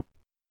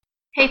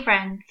Hey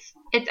friends,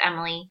 it's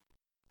Emily.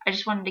 I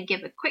just wanted to give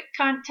a quick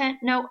content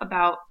note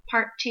about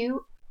part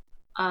 2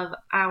 of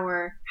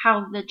our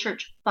How the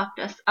Church Fucked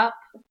Us Up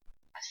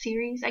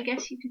series, I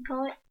guess you could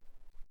call it.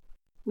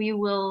 We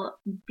will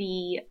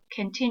be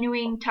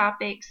continuing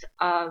topics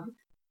of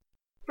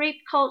rape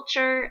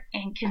culture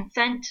and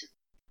consent,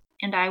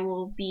 and I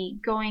will be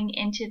going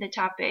into the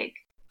topic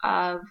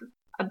of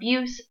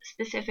abuse,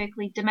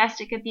 specifically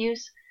domestic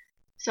abuse.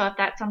 So if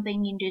that's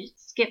something you need to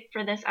skip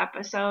for this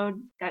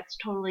episode, that's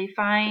totally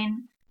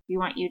fine. We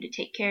want you to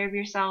take care of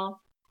yourself.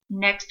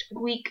 Next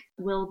week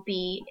will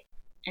be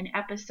an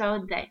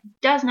episode that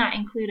does not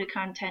include a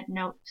content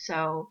note,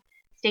 so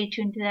stay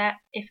tuned to that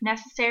if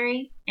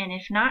necessary. And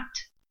if not,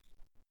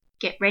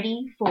 get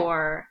ready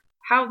for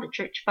How the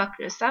Church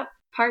Fucked Us Up,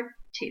 Part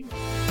 2.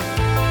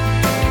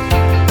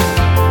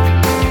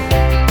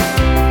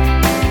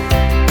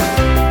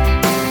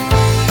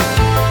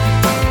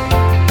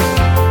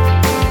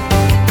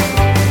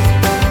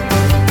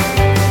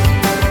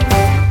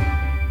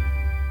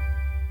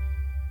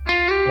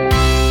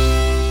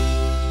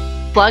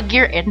 Plug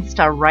your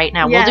Insta right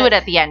now. Yes. We'll do it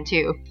at the end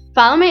too.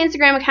 Follow my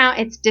Instagram account.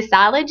 It's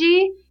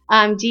Disology,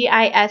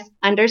 DIS_OLOGY.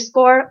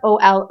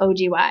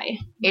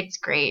 It's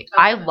great.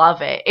 I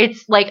love it.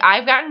 It's like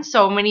I've gotten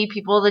so many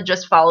people to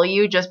just follow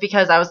you just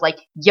because I was like,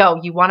 yo,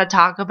 you want to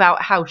talk about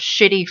how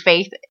shitty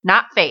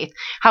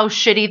how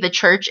shitty the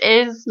church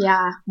is?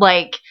 Yeah.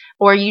 Like,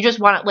 or you just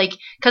want to, like,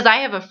 because I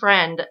have a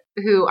friend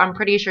who I'm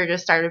pretty sure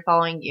just started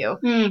following you.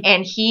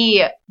 And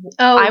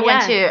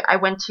I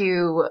went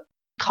to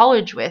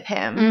college with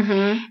him.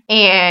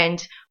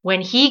 And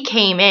when he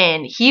came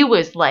in, he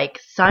was like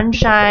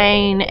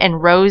sunshine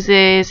and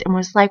roses and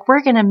was like,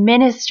 we're gonna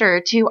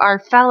minister to our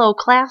fellow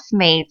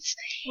classmates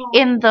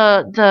in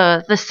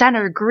the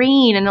center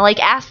green and like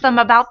ask them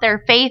about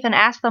their faith and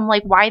ask them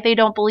like why they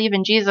don't believe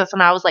in Jesus.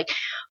 And I was like,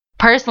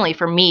 personally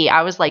for me,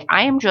 I was like,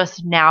 I am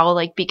just now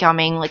like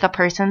becoming like a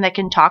person that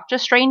can talk to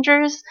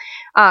strangers,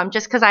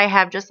 just because I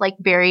have just like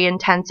very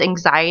intense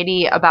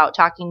anxiety about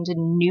talking to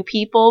new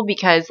people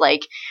because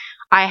like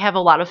I have a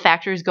lot of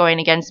factors going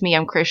against me.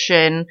 I'm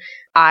Christian.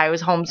 I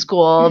was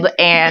homeschooled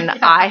and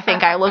I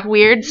think I look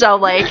weird. So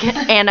like,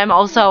 and I'm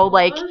also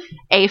like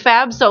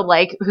AFAB. So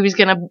like, who's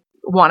going to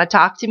want to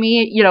talk to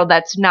me? You know,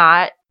 that's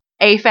not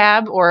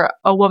AFAB or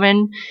a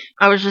woman.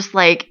 I was just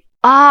like,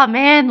 oh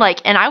man, like,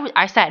 and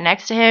I sat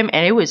next to him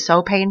and it was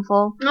so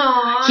painful.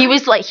 Aww. He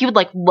would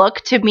like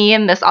look to me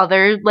and this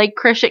other like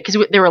Christian, because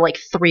there were like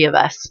 3 of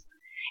us.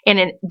 And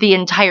in the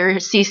entire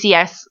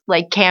CCS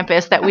like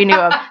campus that we knew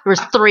of, there was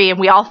 3, and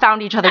we all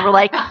found each other. We're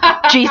like,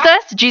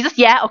 Jesus,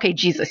 yeah, okay,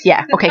 Jesus,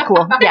 yeah, okay,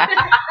 cool, yeah.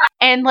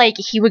 And like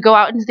he would go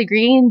out into the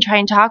green and try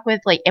and talk with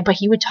like, but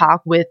he would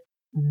talk with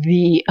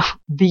the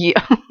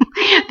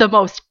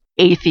most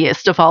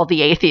atheist of all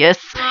the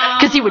atheists,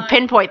 because he would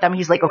pinpoint them.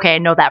 He's like, okay, I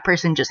know that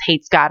person just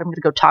hates God. I'm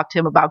gonna go talk to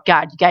him about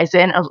God. You guys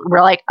in?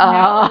 We're like,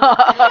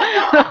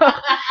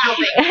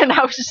 and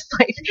I was just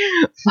like,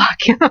 fuck.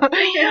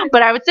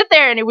 But I would sit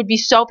there and it would be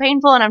so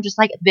painful, and I'm just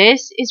like,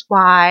 this is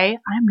why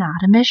I'm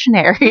not a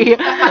missionary.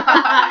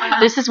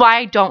 This is why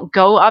I don't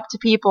go up to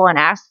people and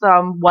ask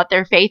them what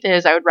their faith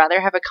is. I would rather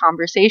have a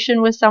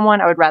conversation with someone.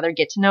 I would rather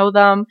get to know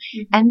them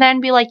and then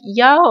be like,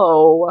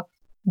 yo,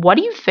 what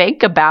do you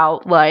think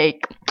about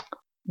like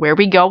where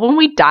we go when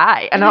we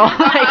die? And I'm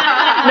like,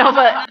 no,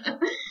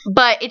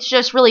 but it's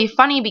just really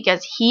funny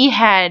because he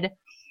had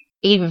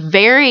a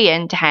very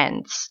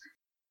intense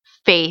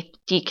faith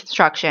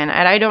deconstruction,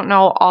 and I don't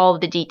know all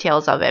of the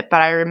details of it,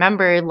 but I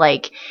remember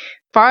like,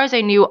 far as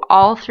I knew,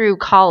 all through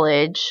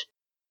college,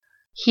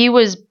 he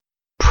was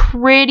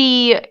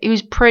pretty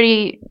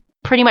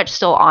much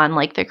still on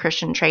like the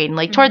Christian train.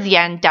 Like towards the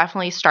end,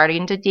 definitely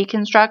starting to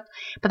deconstruct.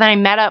 But then I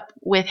met up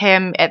with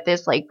him at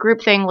this like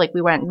group thing. Like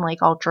we went and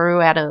like all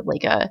drew at a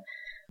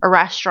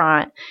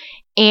restaurant,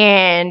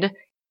 and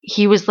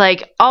he was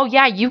like, oh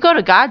yeah, you go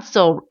to God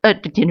still.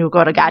 You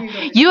go to God.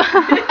 You.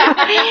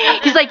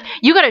 He's like,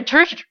 you go to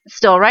church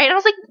still, right? And I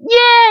was like,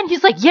 yeah. And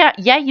he's like,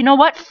 yeah. You know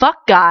what?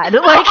 Fuck God.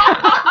 Like,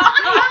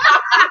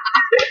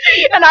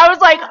 and I was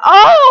like,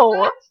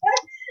 oh.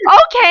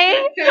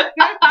 Okay.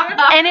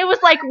 And it was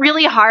like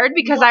really hard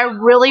because I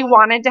really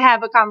wanted to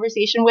have a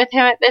conversation with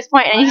him at this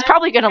point, and he's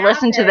probably going to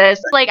listen to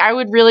this. Like, I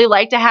would really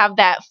like to have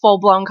that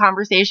full-blown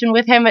conversation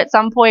with him at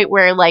some point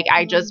where like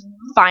I just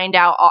find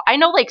out I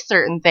know like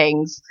certain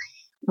things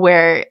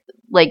where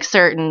like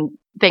certain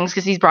things,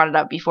 because he's brought it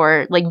up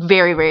before, like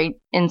very, very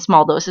in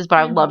small doses, but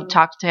I would love to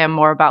talk to him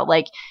more about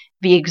like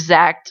the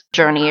exact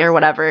journey or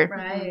whatever.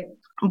 Right.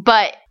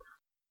 But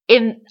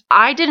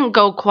I didn't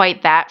go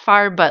quite that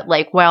far, but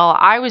like while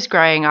I was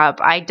growing up,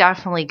 I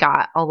definitely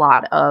got a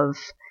lot of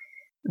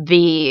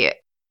the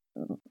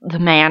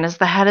man is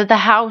the head of the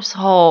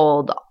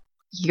household.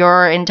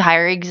 Your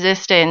entire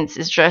existence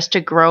is just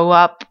to grow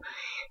up,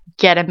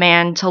 get a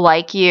man to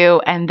like you,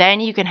 and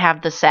then you can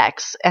have the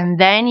sex, and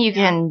then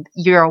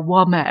you're a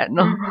woman.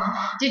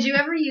 Did you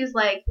ever use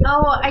like,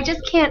 oh, I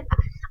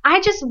I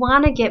just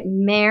want to get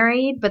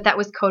married, but that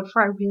was code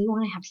for I really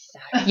want to have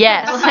sex.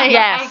 Yes,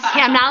 yes.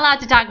 I'm not allowed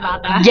to talk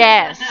about that.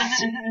 Yes.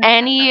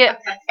 Any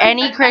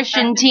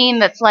Christian teen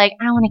that's like,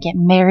 I want to get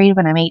married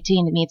when I'm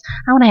 18, it means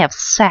I want to have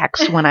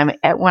sex when I'm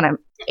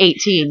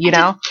 18, you know?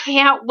 I just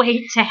can't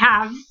wait to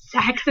have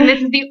sex, and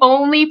this is the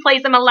only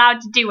place I'm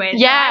allowed to do it.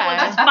 Yeah. I will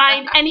just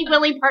find any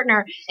willing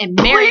partner and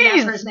marry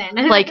that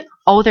person. Like,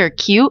 oh, they're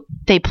cute.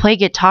 They play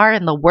guitar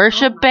in the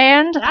worship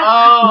band. That's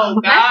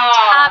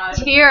top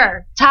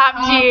tier.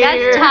 Top tier.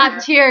 That's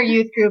top tier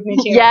youth group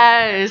material.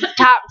 Yes,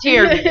 top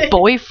tier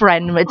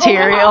boyfriend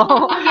material.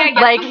 Yeah,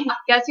 Like,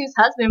 guess whose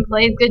husband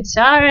plays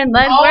guitar and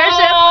led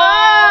worship?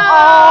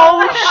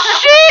 oh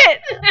shit!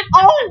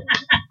 Oh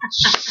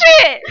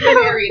shit!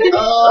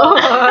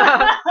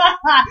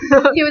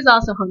 He was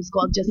also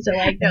homeschooled, just so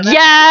like know that.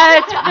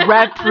 Yes,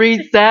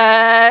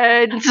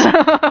 represent.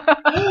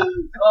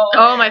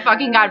 Oh my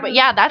fucking god! But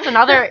yeah, that's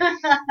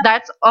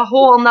a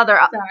whole another.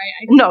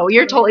 Sorry. No,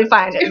 you're totally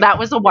fine. That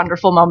was a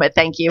wonderful moment.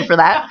 Thank you for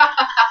that.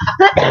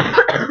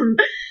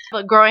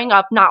 But growing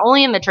up, not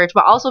only in the church,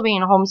 but also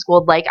being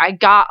homeschooled, like, I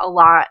got a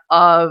lot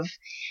of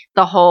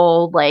the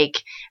whole,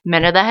 like,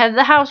 men are the head of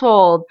the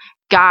household,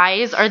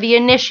 guys are the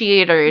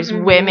initiators,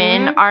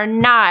 women are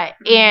not.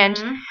 And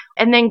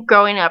then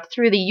growing up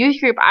through the youth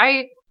group,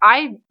 I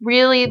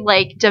really,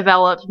 like,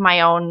 developed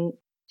my own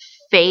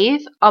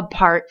faith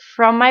apart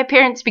from my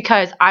parents,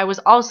 because I was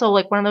also,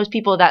 like, one of those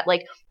people that,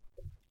 like,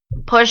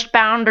 pushed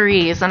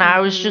boundaries, and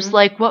I was just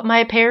like, what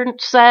my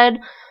parents said,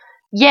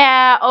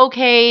 yeah,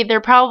 okay,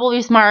 they're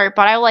probably smart,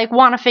 but I, like,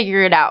 want to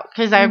figure it out,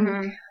 because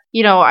I'm,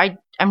 you know, I'm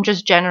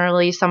just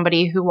generally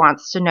somebody who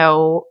wants to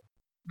know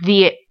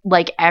the,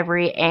 like,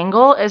 every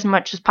angle as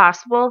much as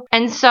possible.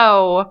 And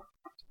so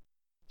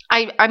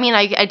I mean,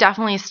 I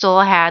definitely still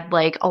had,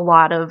 like, a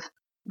lot of,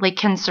 like,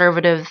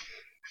 conservative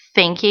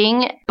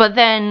thinking, but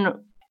then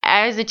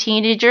as a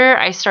teenager,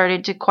 I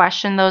started to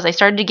question those. I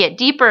started to get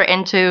deeper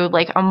into,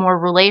 like, a more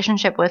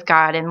relationship with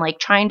God, and, like,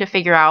 trying to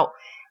figure out,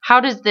 how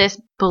does this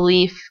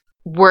belief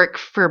work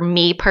for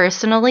me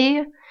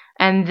personally?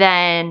 And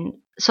then,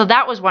 so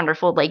that was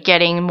wonderful, like,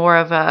 getting more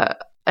of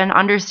an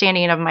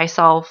understanding of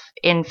myself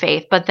in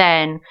faith. But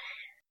then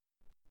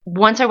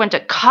once I went to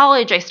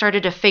college, I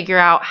started to figure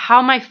out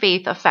how my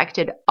faith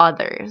affected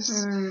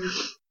others.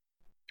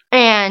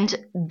 And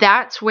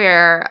that's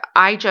where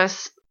I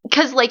just,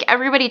 because, like,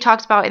 everybody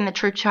talks about in the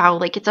church how,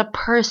 like, it's a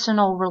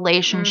personal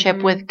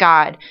relationship with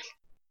God,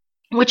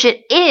 which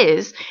it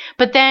is,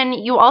 but then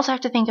you also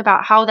have to think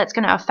about how that's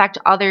going to affect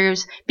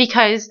others,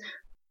 because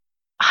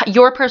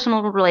your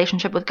personal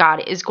relationship with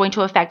God is going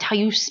to affect how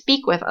you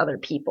speak with other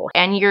people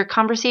and your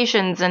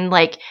conversations, and,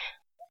 like,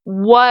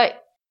 what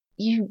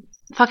you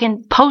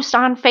fucking post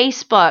on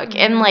Facebook.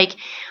 And, like,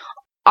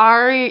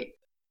 are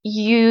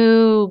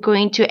you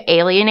going to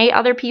alienate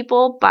other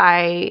people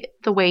by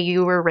the way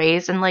you were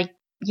raised? And, like,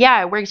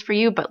 yeah, it works for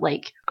you, but,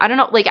 like, I don't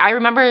know. Like, I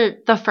remember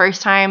the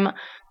first time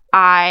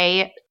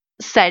I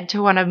said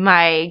to one of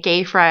my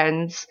gay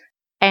friends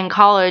in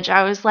college,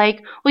 I was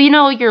like, well, you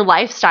know, your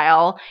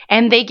lifestyle.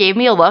 And they gave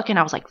me a look, and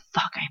I was like,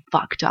 fuck, I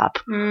fucked up.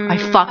 I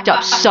fucked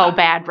up so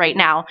bad right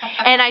now.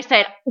 And I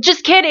said,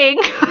 just kidding.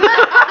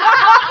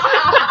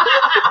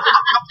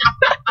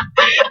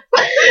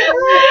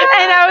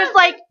 And I was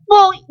like,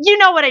 well, you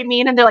know what I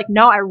mean? And they're like,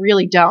 no, I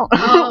really don't.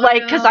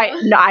 Like, because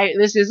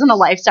this isn't a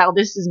lifestyle.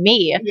 This is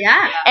me.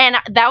 Yeah. And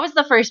that was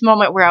the first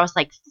moment where I was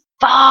like,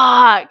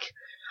 fuck.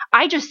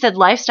 I just said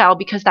lifestyle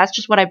because that's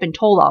just what I've been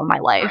told all my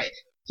life. Right.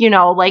 You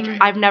know, like,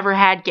 I've never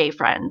had gay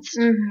friends.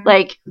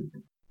 Like,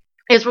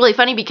 it's really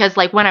funny because,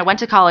 like, when I went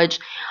to college,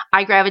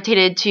 I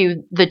gravitated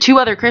to the two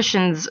other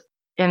Christians,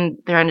 and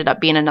there ended up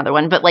being another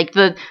one, but, like,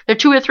 the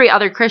 2 or 3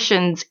 other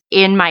Christians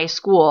in my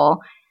school.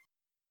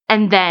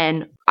 And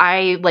then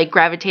I, like,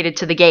 gravitated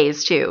to the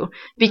gays too,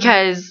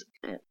 because,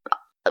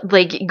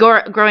 like,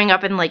 growing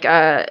up in, like,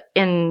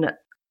 in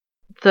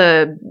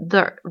the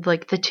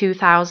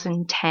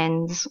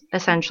 2010s,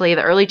 essentially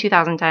the early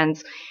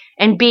 2010s,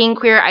 and being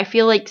queer, I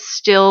feel like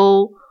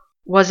still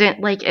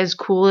wasn't, like, as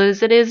cool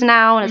as it is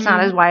now, and it's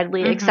not as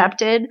widely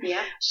accepted.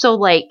 Yeah. So,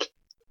 like,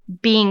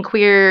 being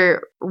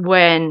queer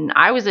when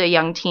I was a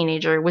young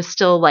teenager was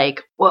still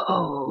like,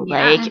 whoa,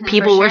 like,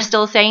 people were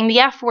still saying the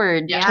F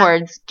word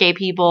towards gay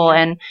people.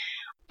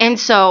 And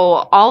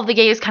so all the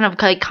gays kind of,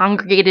 like,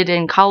 congregated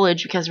in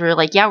college, because we were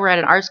like, yeah, we're at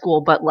an art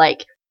school, but,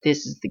 like,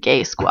 this is the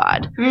gay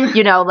squad.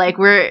 You know, like,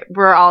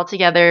 we're all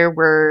together,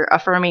 we're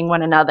affirming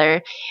one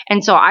another.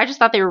 And so I just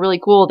thought they were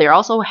really cool. They're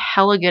also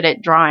hella good at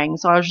drawing.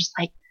 So I was just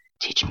like,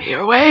 teach me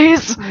your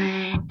ways.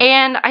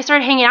 And I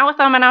started hanging out with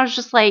them, and I was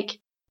just like,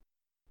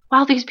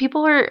 wow, these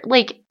people are,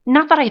 like,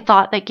 not that I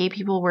thought that gay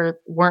people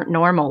weren't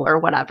normal or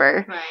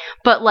whatever,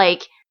 but,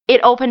 like,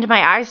 it opened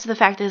my eyes to the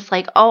fact that it's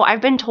like, oh,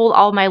 I've been told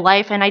all my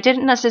life, and I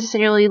didn't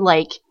necessarily,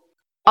 like,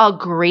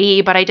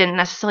 agree, but I didn't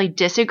necessarily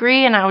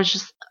disagree. And I was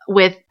just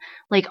with,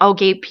 like, oh,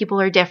 gay people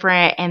are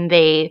different, and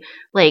they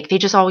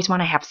just always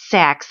want to have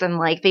sex, and,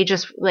 like, they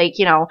just, like,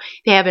 you know,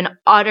 they have an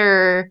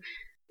utter,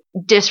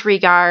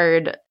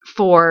 disregard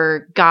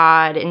for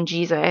God and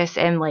Jesus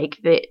and like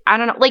I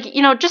don't know, like,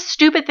 you know, just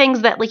stupid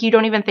things that like you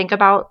don't even think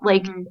about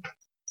like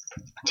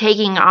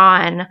taking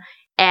on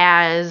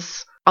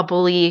as a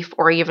belief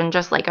or even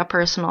just like a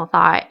personal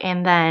thought,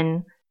 and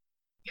then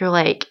you're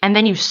like, and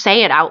then you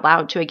say it out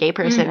loud to a gay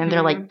person and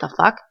they're like, the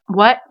fuck?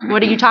 What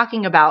are you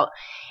talking about?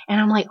 And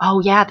I'm like,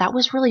 oh yeah, that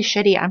was really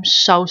shitty. I'm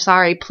so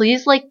sorry.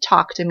 Please like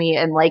talk to me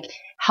and like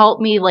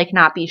help me like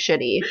not be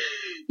shitty.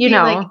 You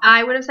know, like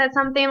I would have said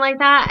something like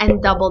that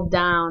and doubled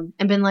down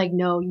and been like,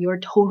 no, you're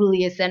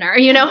totally a sinner.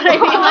 You know what I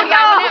mean? Like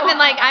I would have been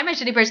like, I'm a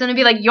shitty person, and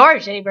be like, you're a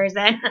shitty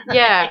person.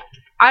 Yeah.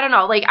 I don't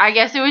know. Like, I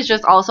guess it was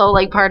just also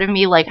like part of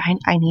me, like,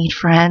 I need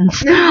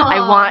friends.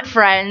 I want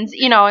friends,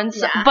 you know, and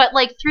so, but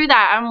like through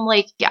that, I'm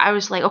like, I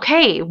was like,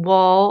 okay,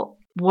 well,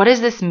 what does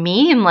this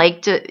mean?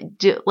 Like,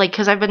 like,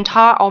 cause I've been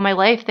taught all my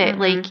life that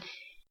like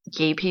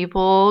gay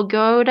people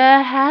go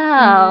to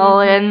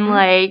hell and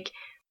like,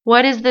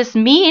 what does this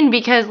mean?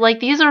 Because like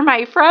these are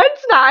my friends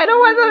now. I don't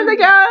want them to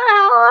go to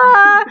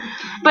hell.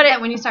 But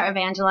when you start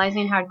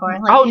evangelizing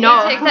hardcore, like, oh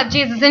no, to accept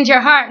Jesus into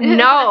your heart.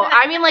 No,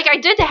 I mean, like I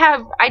did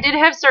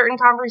have certain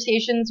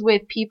conversations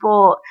with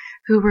people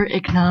who were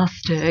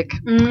agnostic,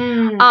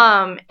 and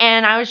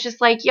I was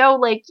just like, yo,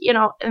 like, you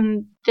know,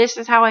 and this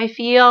is how I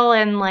feel,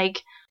 and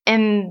like,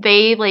 and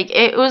they like,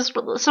 it was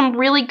some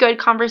really good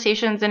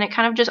conversations, and it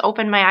kind of just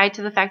opened my eye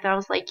to the fact that I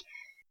was like,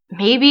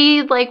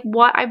 maybe like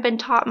what I've been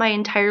taught my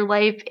entire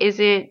life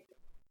isn't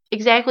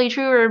exactly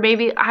true, or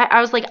maybe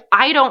I was like,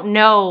 I don't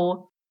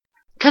know,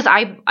 because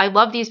I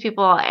love these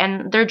people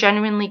and they're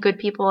genuinely good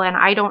people, and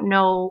I don't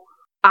know,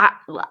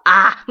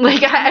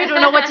 like I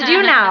don't know what to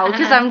do now,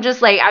 because I'm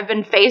just like, I've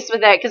been faced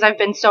with it because I've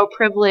been so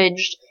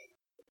privileged,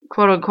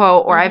 quote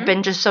unquote, or I've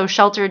been just so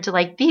sheltered to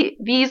like,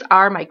 these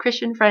are my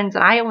Christian friends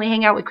and I only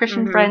hang out with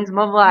Christian friends,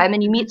 blah, blah, blah. And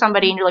then you meet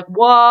somebody and you're like,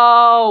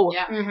 whoa,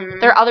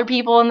 there are other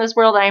people in this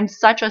world, and I'm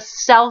such a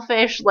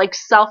selfish, like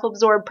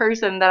self-absorbed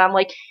person that I'm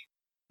like,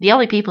 the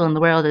only people in the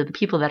world are the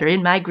people that are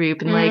in my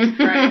group, and like,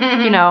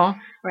 you know,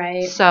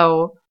 right.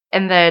 So,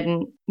 and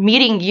then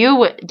meeting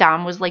you,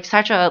 Dom, was like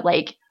such a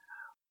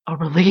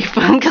relief,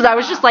 because I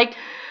was just like,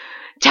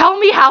 tell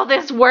me how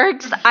this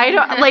works.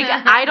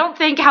 I don't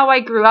think how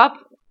I grew up,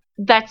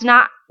 that's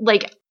not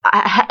like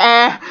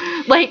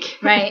like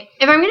right.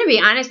 If I'm going to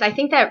be honest, I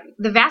think that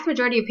the vast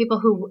majority of people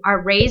who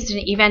are raised in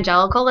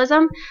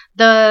evangelicalism,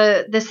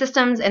 the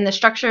systems and the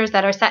structures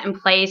that are set in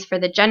place for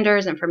the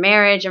genders and for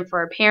marriage and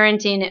for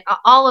parenting,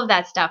 all of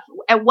that stuff,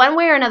 at one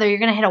way or another, you're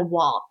going to hit a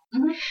wall.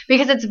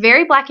 Because it's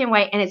very black and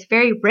white and it's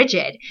very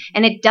rigid,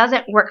 and it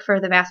doesn't work for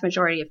the vast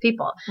majority of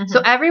people. So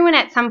everyone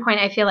at some point,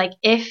 I feel like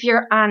if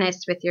you're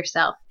honest with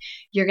yourself,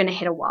 you're going to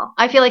hit a wall.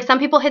 I feel like some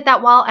people hit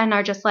that wall and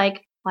are just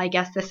like, well, I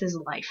guess this is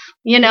life,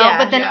 you know,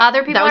 but then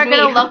other people are going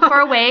to look for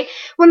a way.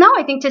 Well, no,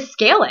 I think to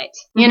scale it,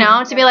 you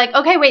know, to be like,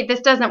 okay, wait,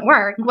 this doesn't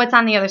work. What's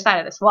on the other side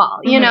of this wall,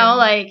 you know,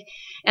 like,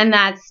 and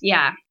that's,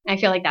 I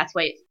feel like that's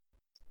what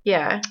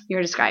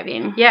you're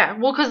describing. Yeah,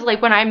 well, because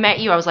like when I met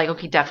you, I was like,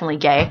 okay, definitely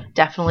gay, okay, cool.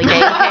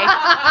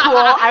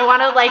 I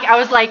want to like, I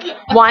was like,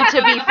 want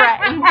to be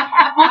friends.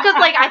 Well, because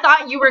like I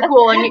thought you were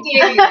cool, and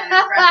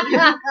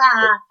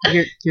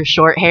you're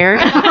short haired.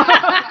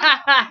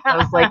 I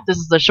was like, this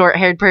is a short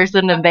haired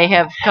person, and they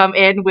have come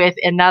in with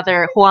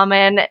another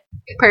woman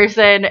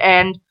person,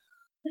 and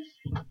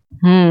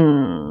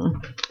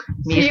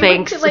you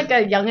went to like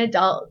a young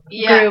adult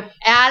group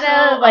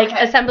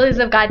at Assemblies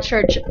of God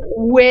Church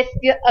with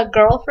a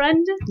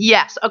girlfriend?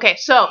 Yes. Okay,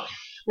 so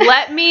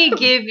let me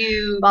give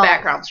you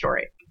background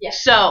story.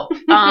 Yes. So,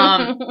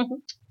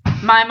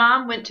 my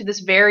mom went to this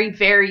very,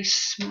 very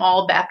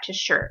small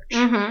Baptist church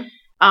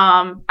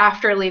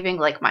after leaving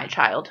like my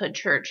childhood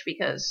church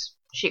because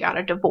she got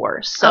a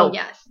divorce. So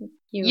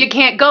you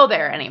can't go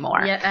there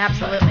anymore. Yeah,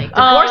 absolutely.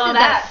 Divorce is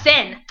a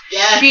sin.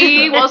 Yeah.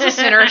 She was a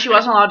sinner. She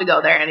wasn't allowed to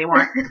go there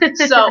anymore.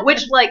 So,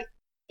 which like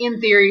in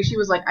theory, she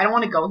was like, I don't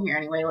want to go here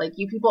anyway. Like,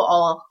 you people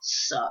all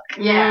suck.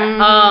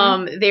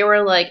 Yeah. They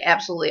were like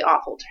absolutely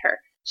awful to her.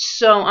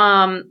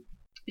 So,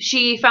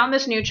 she found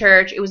this new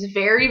church. It was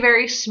very,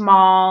 very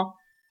small.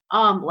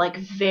 Like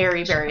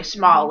very, very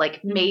small.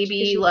 Like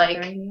maybe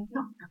like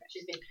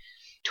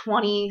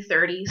 20,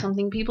 30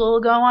 something people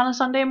will go on a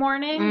Sunday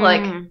morning.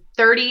 Like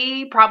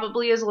 30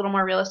 probably is a little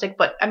more realistic,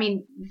 but I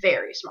mean,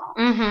 very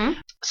small.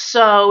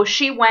 So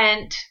she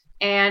went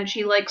and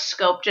she like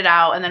scoped it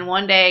out. And then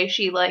one day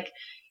she like,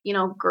 you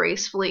know,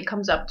 gracefully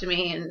comes up to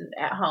me and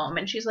at home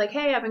and she's like,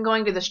 hey, I've been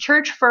going to this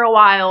church for a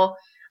while.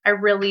 I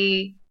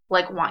really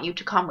like want you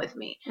to come with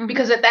me.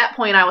 Because at that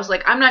point I was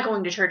like, I'm not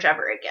going to church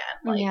ever again.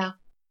 Like,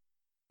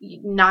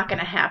 not going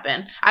to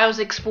happen. I was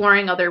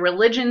exploring other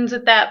religions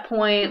at that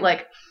point.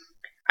 Like,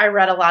 I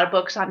read a lot of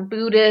books on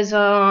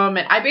Buddhism,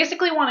 and I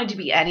basically wanted to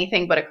be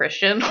anything but a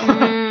Christian.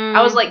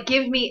 I was like,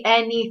 give me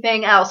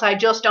anything else. I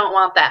just don't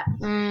want that.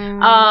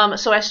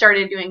 So I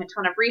started doing a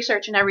ton of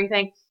research and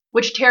everything,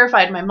 which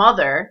terrified my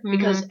mother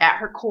because at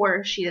her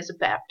core, she is a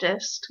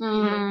Baptist.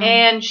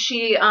 And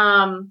she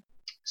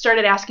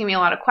started asking me a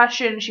lot of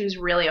questions. She was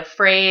really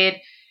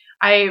afraid.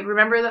 I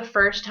remember the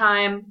first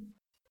time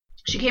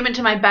she came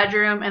into my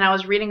bedroom and I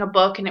was reading a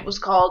book and it was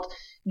called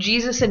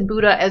Jesus and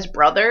Buddha as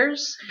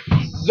Brothers.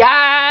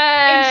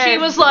 Yes! And she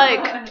was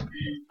like,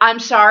 I'm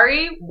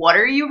sorry, what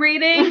are you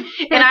reading?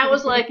 And I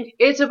was like,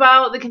 it's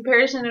about the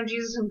comparison of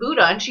Jesus and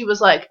Buddha. And she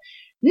was like,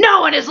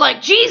 no one is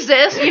like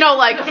Jesus,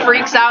 like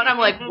freaks out. And I'm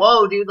like,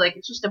 whoa, dude, like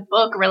it's just a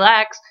book,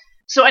 relax.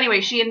 So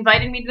anyway, she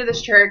invited me to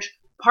this church,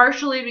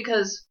 partially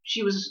because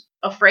she was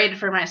afraid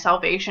for my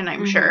salvation,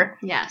 I'm sure.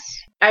 Yes.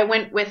 I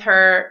went with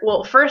her.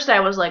 Well, first I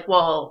was like,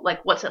 well, like,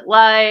 what's it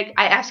like?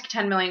 I asked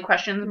 10 million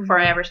questions before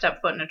I ever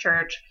stepped foot in a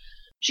church.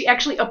 She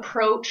actually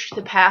approached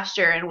the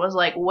pastor and was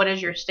like, what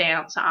is your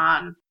stance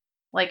on,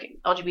 like,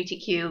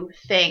 LGBTQ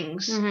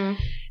things?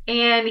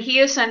 And he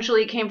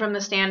essentially came from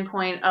the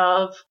standpoint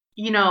of,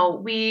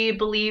 we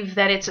believe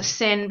that it's a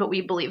sin, but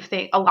we believe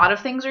a lot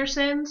of things are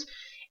sins,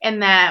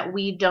 and that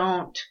we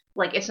don't,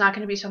 like, it's not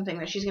going to be something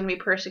that she's going to be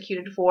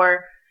persecuted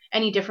for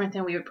any different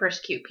than we would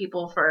persecute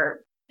people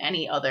for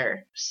any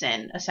other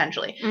sin,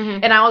 essentially.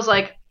 And I was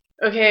like,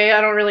 okay, I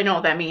don't really know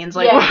what that means.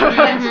 Like,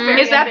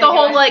 is that the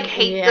whole, like,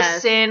 hate the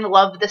sin,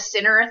 love the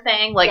sinner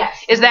thing? Like,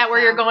 is that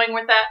where you're going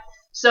with that?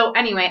 So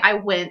anyway, I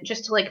went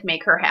just to, like,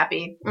 make her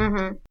happy.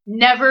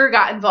 Never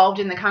got involved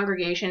in the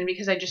congregation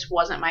because I just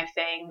wasn't my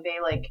thing. They,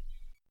 like,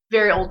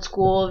 very old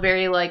school,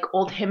 very, like,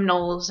 old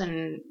hymnals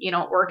and,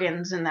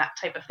 organs and that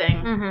type of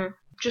thing.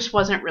 Just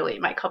wasn't really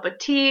my cup of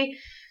tea.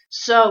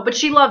 So, but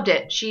she loved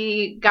it.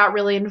 She got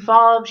really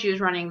involved. She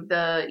was running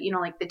the,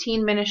 like the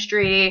teen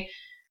ministry.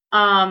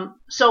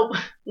 So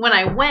when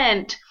I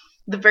went,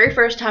 the very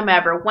first time I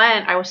ever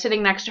went, I was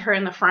sitting next to her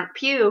in the front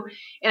pew,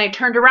 and I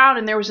turned around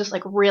and there was this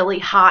like really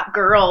hot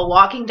girl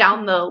walking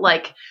down the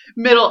like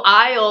middle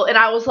aisle, and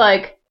I was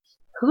like,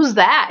 who's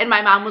that? And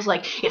my mom was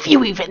like, if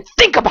you even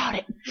think about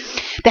it,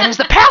 that is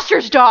the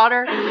pastor's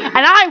daughter,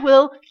 and I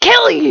will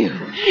kill you.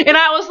 And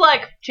I was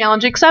like,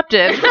 challenge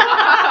accepted.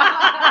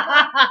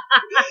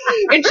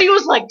 And she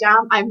was like,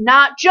 Dom, I'm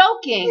not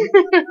joking.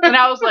 And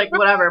I was like,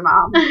 whatever,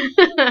 Mom.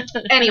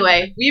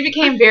 Anyway, we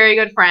became very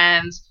good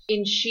friends,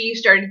 and she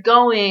started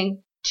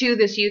going to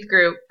this youth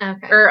group,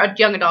 or a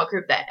young adult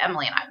group that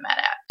Emily and I met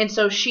at. And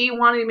so she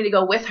wanted me to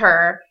go with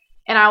her.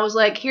 And I was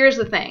like, here's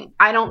the thing.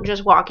 I don't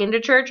just walk into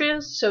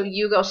churches, so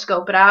you go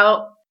scope it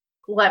out.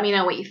 Let me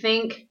know what you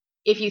think.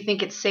 If you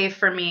think it's safe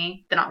for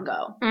me, then I'll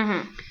go.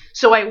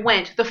 So I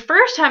went. The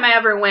first time I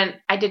ever went,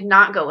 I did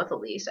not go with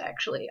Elise,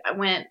 actually. I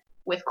went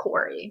with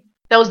Corey.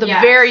 That was the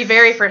very,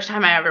 very first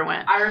time I ever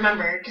went. I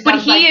remember.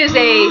 But he is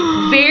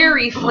a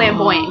very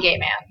flamboyant gay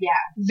man. Yeah.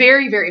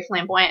 Very, very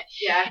flamboyant.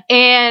 Yeah.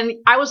 And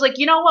I was like,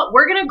 you know what?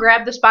 We're going to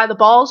grab this by the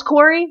balls,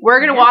 Corey. We're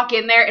going to walk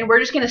in there, and we're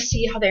just going to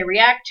see how they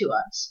react to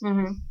us.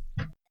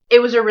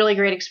 It was a really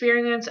great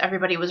experience.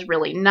 Everybody was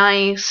really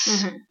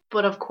nice.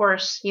 But of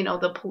course,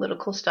 the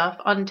political stuff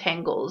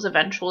untangles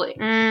eventually.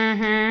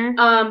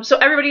 So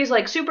everybody's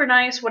like super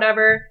nice,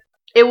 whatever.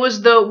 It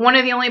was one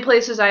of the only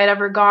places I had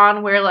ever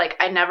gone where like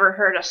I never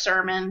heard a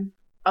sermon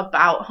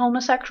about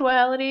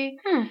homosexuality.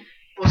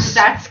 Well,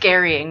 that's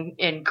scary,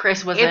 and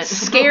Chris wasn't. It's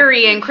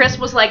scary, and Chris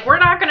was like, we're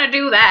not going to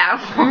do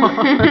that.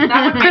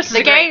 That would Chris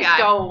make the gays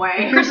go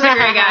away. Chris is a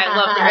great guy. I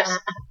love Chris.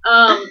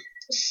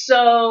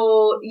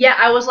 So, yeah,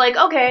 I was like,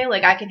 okay,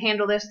 like, I can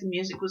handle this. The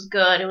music was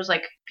good. It was,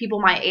 like, people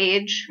my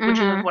age, which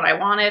was what I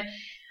wanted.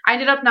 I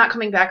ended up not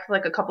coming back for,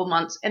 like, a couple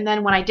months. And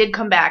then when I did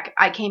come back,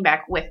 I came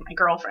back with my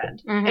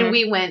girlfriend. And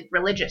we went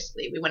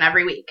religiously. We went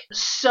every week.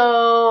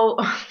 So,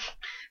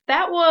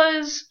 that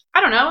was,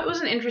 I don't know, it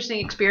was an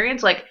interesting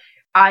experience. Like,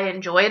 I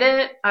enjoyed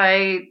it.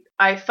 I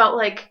felt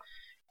like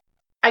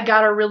I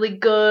got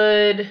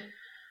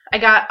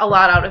a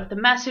lot out of the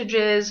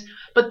messages,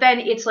 but then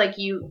it's like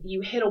you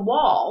hit a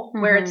wall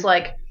where it's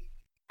like,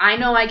 I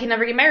know I can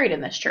never get married in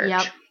this church.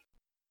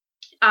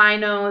 I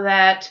know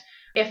that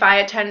if I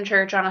attend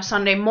church on a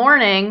Sunday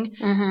morning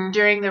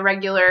during the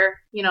regular,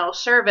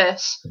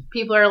 service,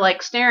 people are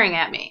like staring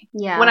at me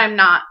when I'm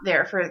not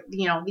there for, the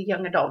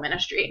young adult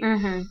ministry.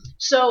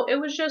 So it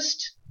was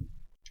just,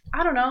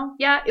 I don't know.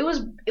 Yeah, it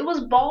was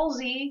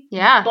ballsy.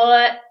 Yeah.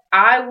 But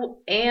I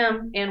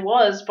am and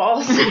was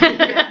ballsy.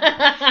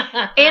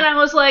 And I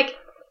was like,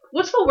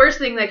 what's the worst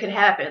thing that could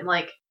happen?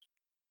 Like,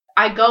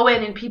 I go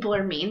in and people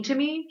are mean to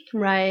me.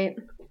 Right.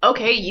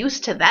 Okay,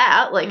 used to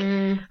that. Like,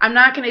 I'm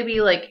not going to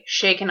be, like,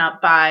 shaken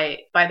up by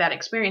that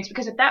experience.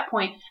 Because at that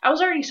point, I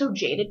was already so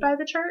jaded by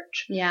the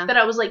church. Yeah. That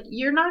I was like,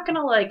 you're not going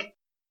to, like,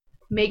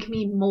 make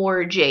me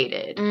more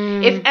jaded.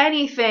 If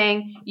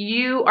anything,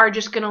 you are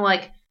just going to,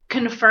 like,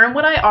 confirm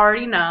what I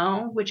already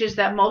know, which is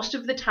that most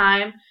of the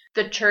time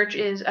the church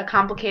is a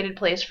complicated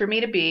place for me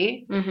to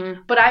be.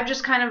 But I've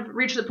just kind of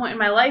reached the point in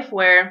my life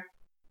where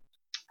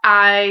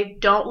I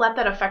don't let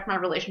that affect my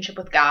relationship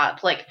with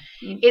God. Like,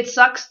 it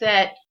sucks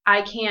that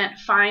I can't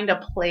find a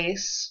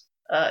place,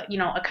 a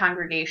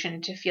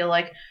congregation to feel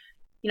like,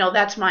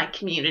 that's my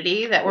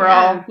community, that we're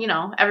all,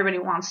 everybody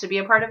wants to be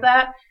a part of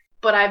that.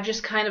 But I've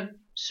just kind of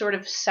sort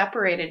of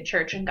separated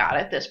church and God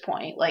at this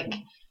point. Like,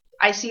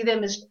 I see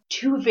them as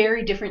two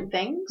very different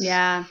things.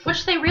 Yeah.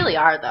 Which they really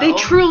are, though. They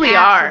truly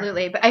are.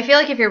 Absolutely. But I feel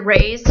like if you're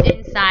raised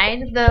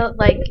inside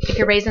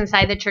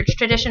the church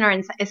tradition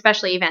or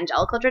especially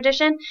evangelical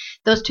tradition,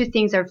 those two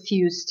things are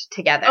fused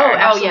together. Oh,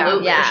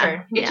 absolutely. Yeah. For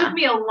sure. It took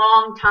me a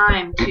long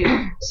time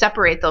to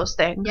separate those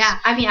things. Yeah.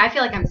 I mean, I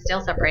feel like I'm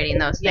still separating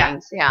those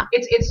things. Yeah.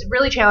 It's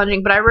really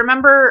challenging, but I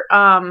remember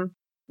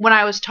when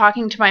I was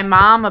talking to my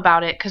mom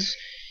about it, because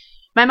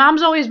my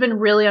mom's always been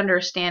really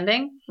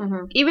understanding,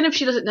 even if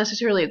she doesn't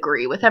necessarily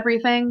agree with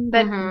everything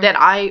that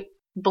I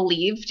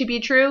believe to be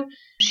true.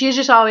 She's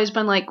just always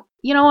been like,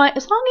 you know what?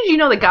 As long as you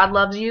know that God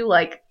loves you,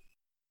 like,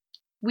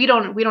 we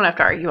don't have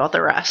to argue about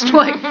the rest.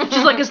 Like,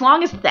 she's like, as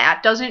long as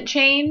that doesn't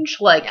change,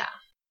 like,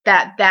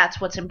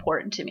 that's what's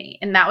important to me.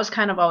 And that was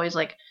kind of always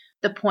like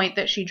the point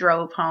that she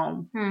drove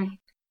home,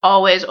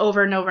 always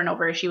over and over and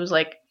over. She was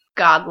like,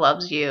 God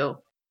loves you.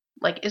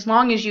 Like, as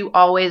long as you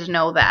always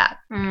know that.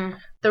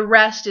 The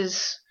rest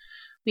is,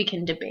 we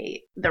can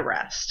debate the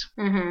rest.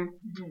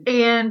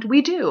 And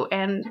we do.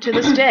 And to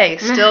this day,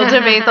 still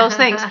debate those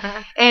things.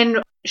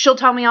 And she'll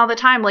tell me all the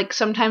time, like,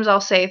 sometimes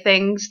I'll say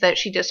things that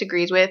she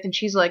disagrees with, and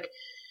she's like,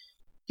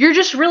 you're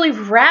just really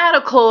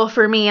radical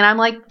for me. And I'm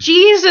like,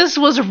 Jesus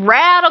was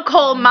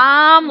radical,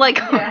 Mom. Like,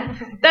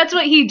 that's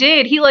what he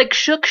did. He, like,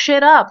 shook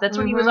shit up. That's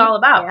what he was all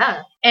about.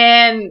 Yeah.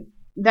 And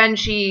then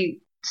she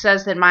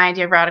says that my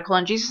idea of radical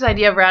and Jesus'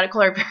 idea of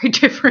radical are very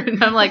different.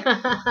 And I'm like,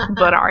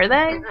 but are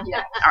they?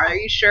 Yeah. Are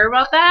you sure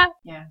about that?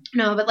 Yeah.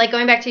 No, but like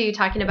going back to you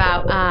talking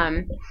about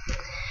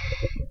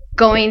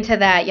going to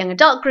that young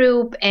adult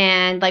group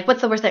and like what's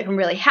the worst that can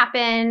really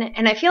happen.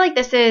 And I feel like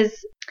this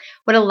is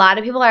what a lot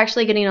of people are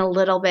actually getting a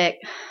little bit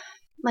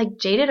like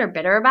jaded or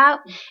bitter about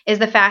is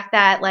the fact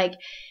that like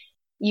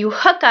you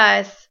hook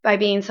us by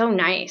being so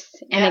nice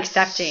and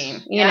accepting,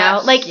 you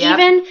know, like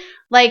even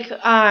like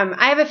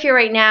I have a fear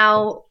right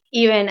now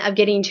even of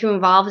getting too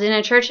involved in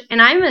a church,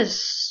 and I'm a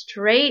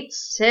straight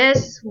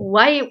cis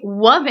white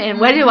woman.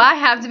 What do I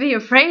have to be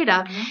afraid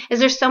of? Is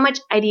there so much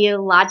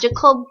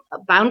ideological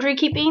boundary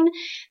keeping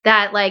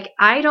that like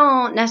I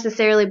don't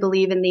necessarily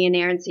believe in the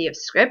inerrancy of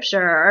scripture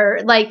or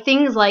like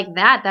things like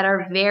that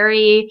are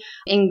very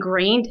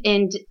ingrained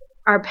in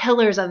are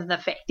pillars of the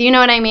faith. You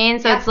know what I mean?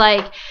 So it's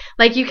like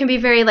you can be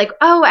very like,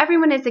 oh,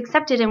 everyone is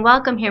accepted and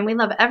welcome here and we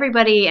love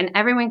everybody and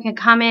everyone can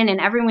come in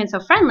and everyone's so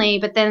friendly.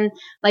 But then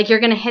like you're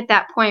going to hit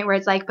that point where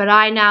it's like, but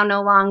I now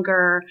no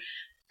longer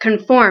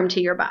conform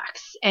to your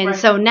box. And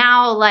so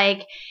now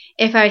like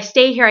if I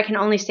stay here, I can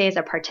only stay as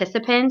a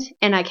participant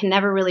and I can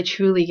never really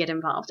truly get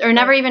involved or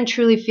never even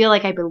truly feel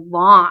like I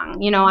belong.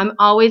 You know, I'm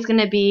always going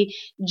to be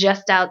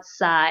just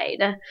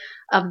outside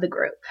of the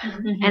group.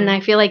 And I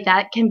feel like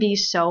that can be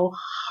so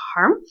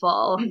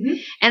harmful.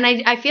 And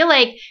I feel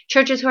like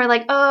churches who are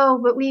like, oh,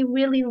 but we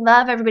really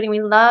love everybody.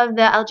 We love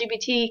the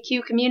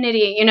LGBTQ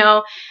community, you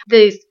know,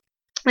 these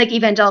like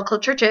evangelical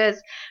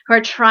churches who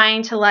are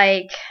trying to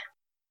like,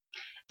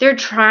 they're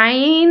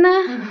trying,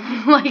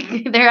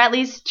 like they're at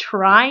least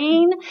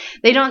trying.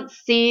 They don't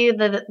see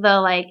the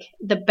like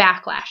the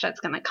backlash that's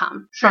going to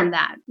come from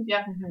that.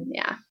 Yeah.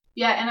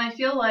 Yeah, and I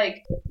feel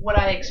like what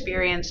I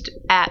experienced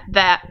at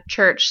that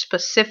church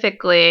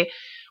specifically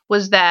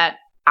was that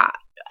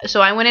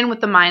so I went in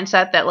with the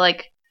mindset that,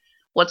 like,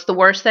 what's the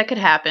worst that could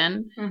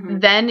happen?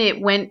 Then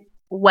it went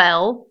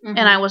well, and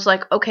I was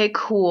like, okay,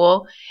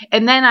 cool.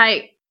 And then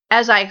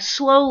as I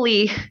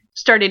slowly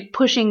started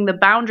pushing the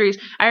boundaries,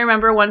 I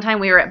remember one time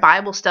we were at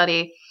Bible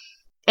study,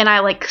 and I,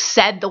 like,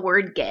 said the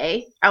word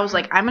gay. I was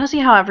like, I'm going to see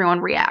how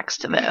everyone reacts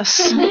to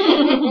this.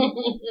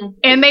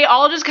 And they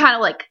all just kind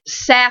of, like,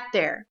 sat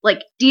there, like,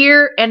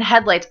 deer and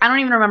headlights. I don't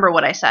even remember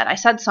what I said. I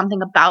said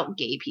something about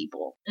gay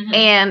people.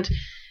 And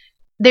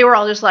they were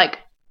all just like,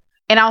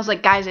 and I was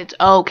like, guys, it's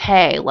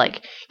okay.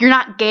 Like, you're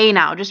not gay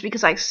now just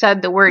because I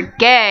said the word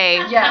gay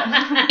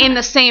in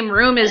the same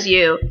room as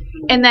you.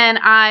 And then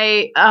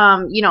I,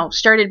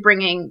 started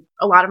bringing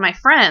a lot of my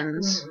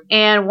friends.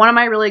 And one of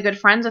my really good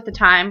friends at the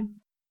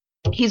time,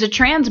 he's a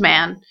trans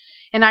man.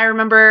 And I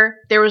remember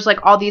there was,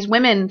 like, all these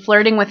women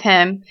flirting with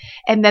him.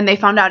 And then they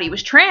found out he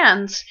was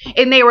trans.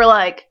 And they were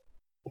like,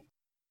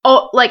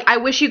 oh, like, I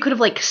wish you could have,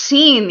 like,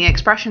 seen the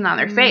expression on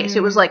their face.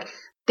 It was like,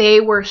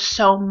 they were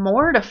so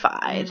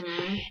mortified.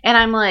 And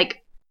I'm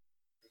like,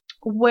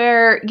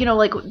 where, you know,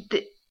 like,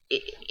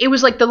 it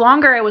was like the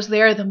longer I was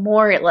there, the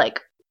more it, like,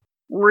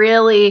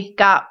 really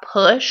got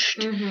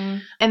pushed.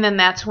 And then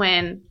that's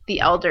when the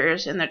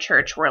elders in the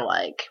church were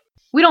like,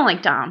 we don't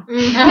like Dom.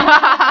 We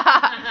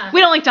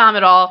don't like Dom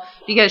at all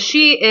because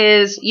she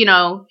is, you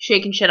know,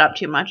 shaking shit up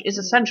too much is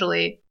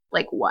essentially,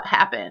 like, what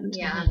happened.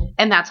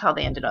 And that's how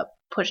they ended up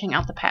pushing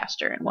out the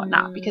pastor and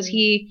whatnot because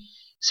he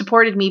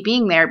supported me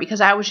being there because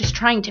I was just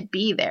trying to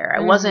be there.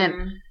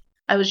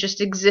 I was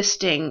just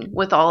existing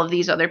with all of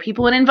these other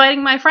people and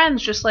inviting my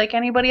friends just like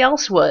anybody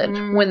else would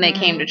when they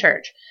came to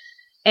church.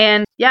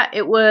 And yeah,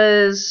 it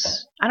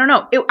was, I don't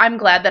know, I'm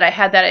glad that I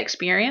had that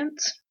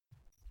experience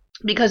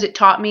because it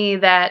taught me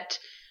that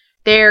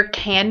there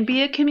can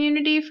be a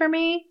community for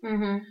me.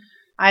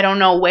 I don't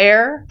know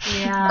where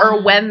Yeah.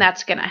 or when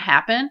that's going to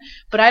happen,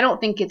 but I don't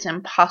think it's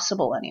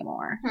impossible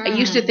anymore. I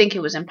used to think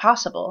it was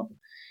impossible.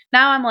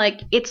 Now I'm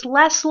like, it's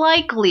less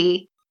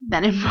likely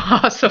than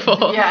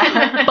impossible.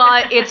 Yeah.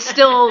 But it's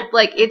still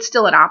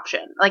an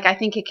option. Like, I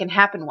think it can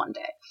happen one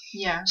day.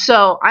 Yeah.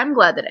 So I'm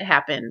glad that it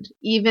happened,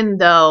 even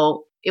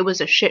though it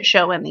was a shit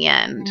show in the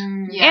end.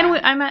 Yeah.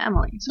 And I met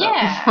Emily. So.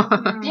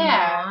 Yeah.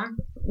 Yeah.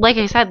 Like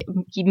I said,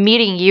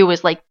 meeting you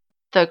was like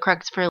the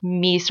crux for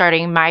me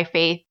starting my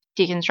faith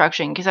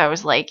deconstruction, because I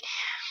was like,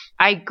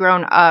 I'd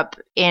grown up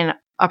in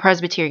a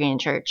Presbyterian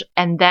church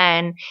and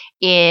then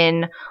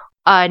in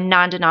a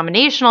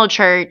non-denominational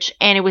church,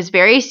 and it was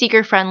very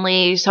seeker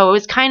friendly. So it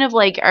was kind of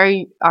like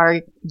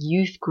our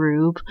youth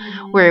group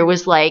where it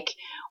was like,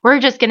 we're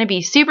just going to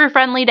be super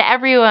friendly to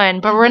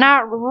everyone, but we're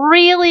not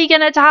really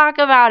going to talk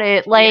about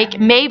it. Like,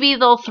 maybe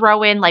they'll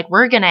throw in, like,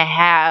 we're going to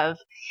have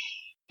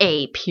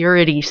a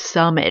purity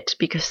summit,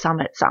 because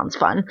summit sounds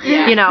fun,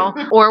 you know,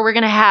 or we're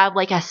going to have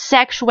like a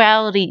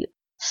sexuality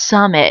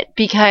summit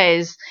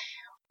because,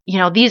 you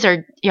know, these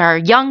are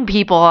young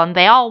people and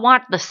they all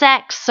want the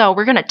sex, so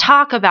we're going to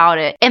talk about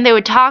it. And they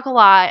would talk a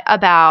lot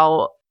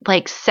about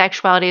like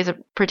sexuality as it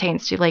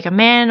pertains to like a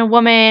man and a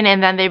woman,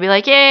 and then they'd be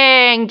like,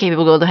 yeah, and gay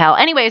people go to hell.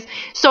 Anyways,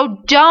 so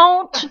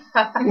don't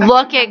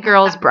look at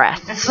girls'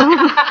 breasts.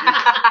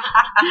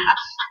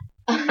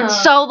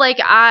 So like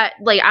I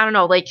don't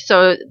know, like,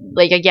 so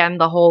like again,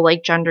 the whole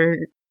like gender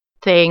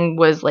thing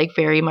was like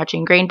very much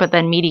ingrained, but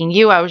then meeting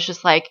you, I was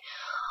just like,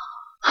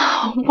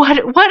 what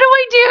do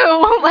I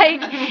do?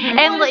 Like,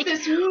 and like,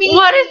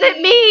 what does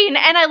it mean?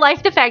 And I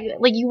like the fact that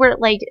like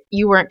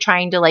you weren't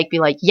trying to like be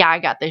like, yeah, I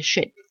got this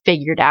shit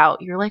figured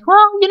out. You're like,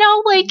 well, you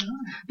know, like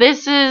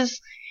this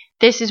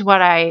is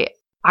what I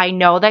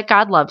know, that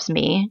God loves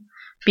me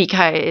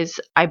because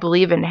I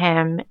believe in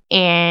him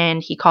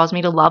and he calls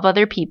me to love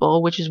other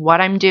people, which is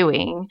what I'm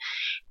doing.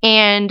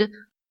 And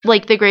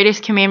like the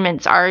greatest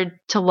commandments are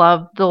to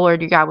love the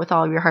Lord your God with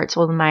all of your heart,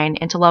 soul, and mind,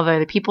 and to love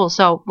other people.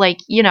 So like,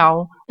 you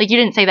know, like you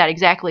didn't say that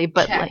exactly,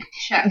 but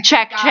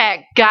check,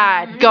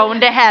 God, going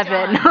to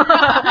heaven.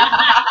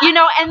 You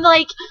know, and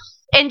like,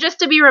 and just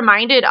to be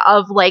reminded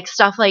of like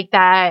stuff like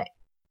that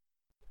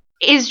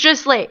was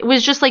just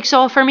like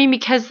so affirming,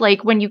 because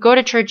like when you go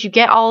to church, you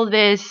get all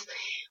this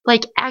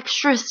like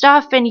extra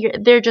stuff, and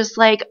they're just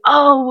like,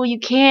 oh, well, you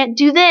can't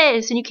do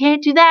this and you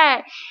can't do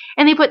that,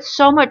 and they put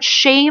so much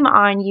shame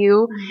on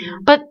you,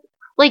 but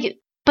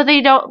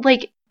they don't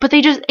like, but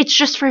they just, it's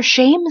just for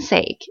shame's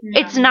sake.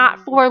 It's not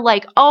for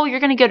like, oh, you're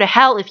gonna go to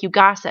hell if you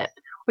gossip,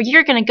 or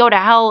you're gonna go to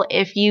hell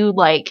if you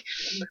like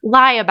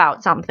lie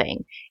about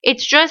something.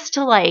 It's just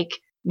to like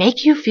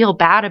make you feel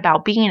bad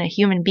about being a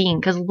human being,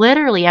 because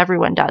literally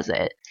everyone does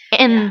it.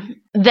 And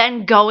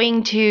then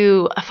going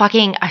to a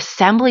fucking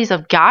Assemblies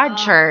of God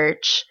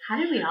church. How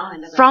did we all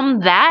end up from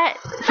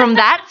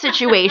that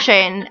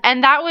situation?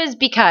 And that was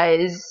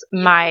because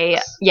my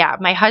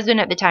husband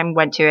at the time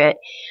went to it,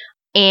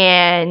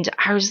 and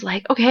I was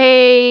like,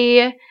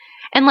 okay.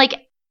 And like,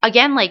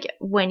 again, like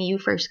when you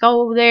first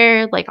go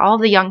there, like all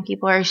the young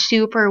people are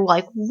super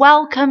like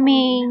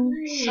welcoming.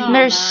 And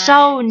they're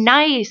so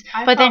nice.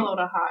 I followed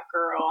a hot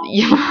girl.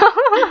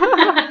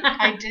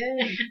 I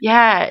did.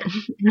 Yeah.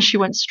 And she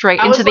went straight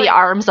into the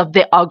arms of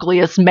the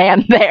ugliest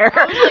man there.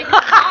 I was like,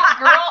 hot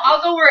girl,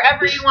 I'll go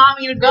wherever you want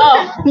me to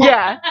go.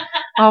 Yeah.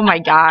 Oh my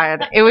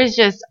God. It was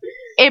just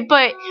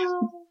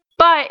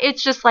but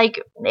it's just like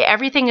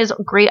everything is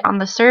great on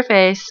the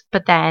surface,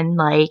 but then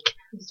like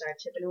you start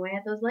chipping away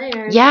at those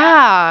layers.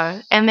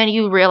 Yeah. And then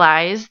you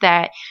realize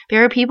that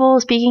there are people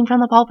speaking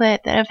from the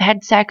pulpit that have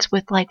had sex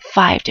with like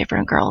 5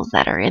 different girls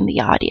that are in the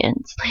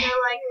audience. And they're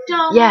like,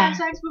 don't have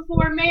sex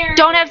before marriage.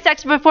 Don't have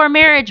sex before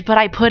marriage, but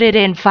I put it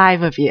in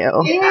 5 of you.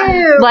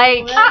 Ew.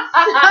 Like,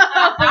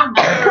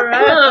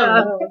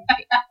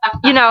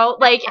 you know,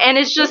 like, and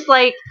it's just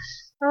like,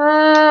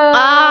 I'm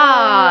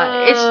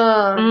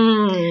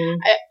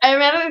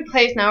at a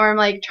place now where I'm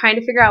like trying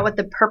to figure out what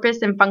the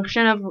purpose and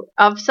function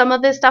of some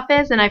of this stuff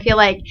is, and I feel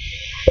like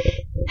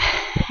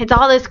it's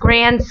all this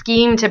grand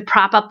scheme to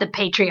prop up the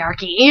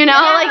patriarchy, you know,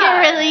 like it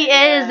really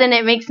is, and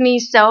it makes me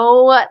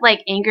so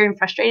like angry and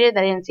frustrated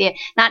that I didn't see it.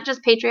 Not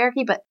just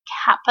patriarchy, but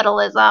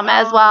capitalism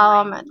as well.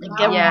 I'm like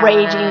a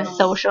raging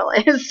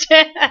socialist,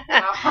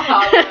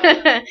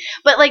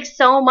 but like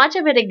so much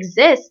of it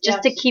exists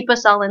just to keep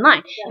us all in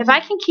line. If I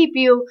can keep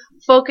you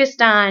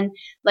focused on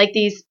like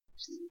these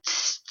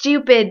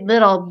stupid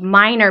little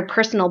minor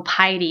personal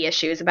piety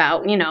issues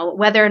about, you know,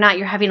 whether or not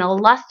you're having a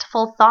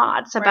lustful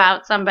thoughts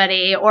about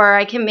somebody, or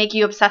I can make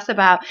you obsess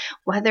about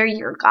whether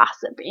you're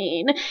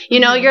gossiping, you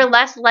know, you're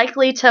less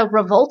likely to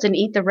revolt and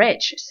eat the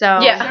rich. So,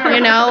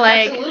 you know,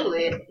 like,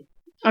 absolutely.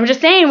 I'm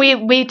just saying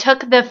we took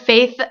the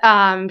faith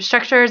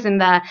structures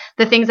and the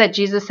things that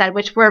Jesus said,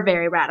 which were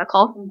very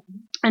radical,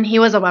 and he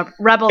was a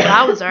rebel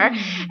rouser,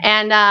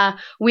 and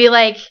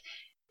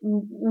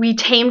we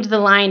tamed the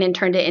lion and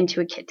turned it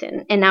into a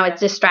kitten, and now it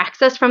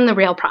distracts us from the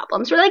real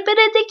problems. We're like, but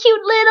it's a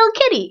cute little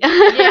kitty.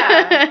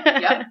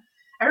 Yep.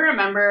 I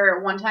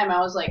remember one time I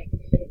was like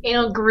in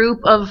a group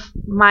of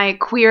my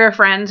queer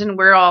friends, and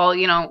we're all,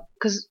 you know,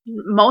 because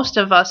most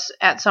of us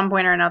at some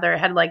point or another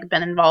had like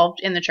been involved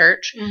in the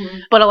church, Mm-hmm.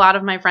 but a lot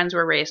of my friends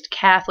were raised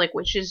Catholic,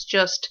 which is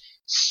just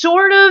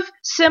sort of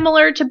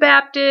similar to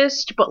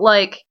Baptist, but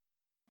like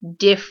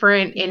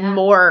different and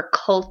more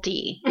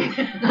culty.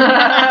 Yes.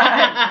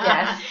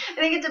 I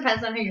think it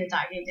depends on who you're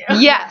talking to.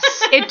 Yes,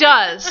 it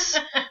does.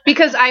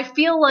 Because I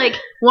feel like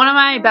one of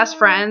my best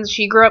friends,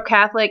 she grew up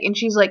Catholic, and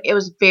she's like, it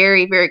was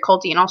very, very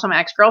culty. And also my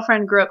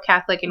ex-girlfriend grew up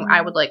Catholic, and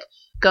I would like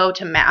go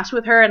to mass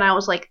with her, and I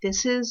was like,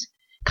 this is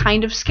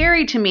kind of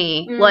scary to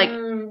me. Like,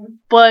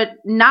 but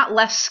not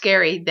less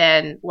scary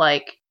than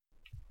like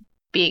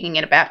being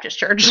in a Baptist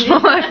church.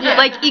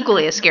 Like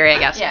equally as scary, I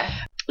guess. Yeah.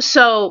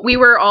 So we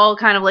were all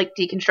kind of like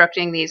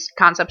deconstructing these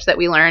concepts that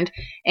we learned.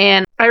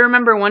 And I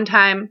remember one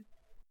time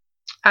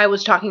I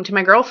was talking to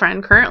my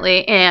girlfriend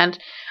currently, and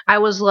I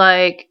was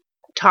like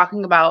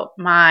talking about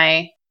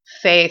my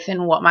faith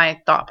and what my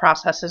thought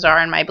processes are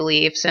and my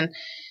beliefs. And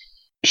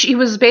she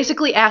was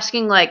basically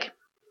asking like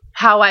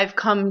how I've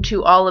come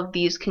to all of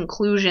these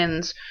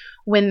conclusions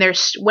when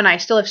I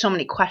still have so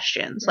many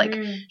questions. Like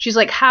she's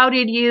like, how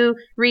did you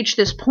reach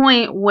this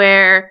point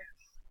where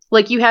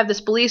like you have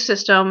this belief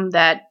system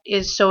that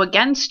is so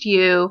against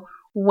you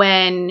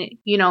when,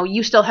 you know,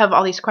 you still have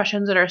all these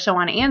questions that are so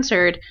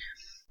unanswered?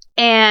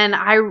 And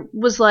I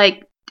was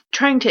like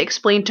trying to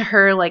explain to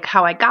her like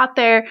how I got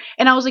there.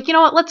 And I was like, you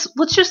know what,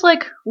 let's just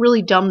like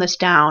really dumb this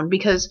down,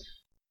 because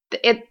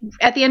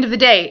at the end of the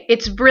day,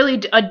 it's really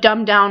a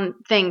dumbed down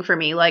thing for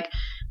me. Like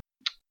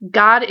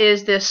God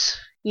is this,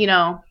 you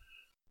know,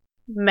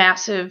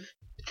 massive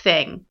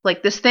thing,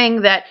 like this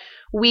thing that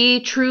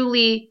we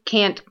truly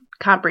can't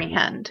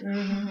comprehend.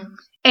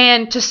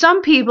 And to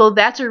some people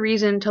that's a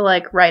reason to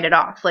like write it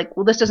off, like,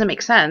 well, this doesn't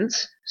make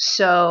sense,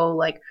 so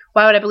like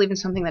why would I believe in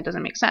something that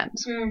doesn't make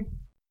sense?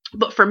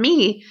 But for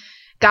me,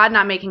 God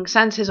not making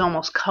sense is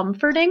almost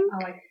comforting.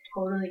 Oh, I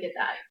totally get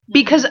that.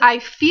 Because I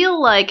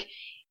feel like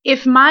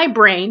if my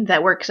brain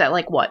that works at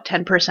like what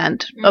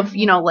 10% of,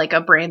 you know, like a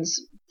brain's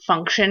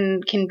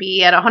function can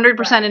be at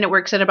 100% and it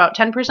works at about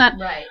 10%.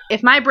 Right.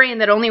 If my brain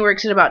that only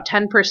works at about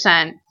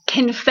 10%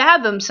 can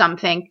fathom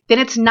something, then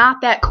it's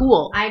not that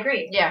cool. I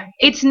agree. Yeah.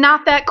 It's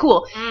not that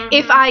cool.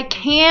 If I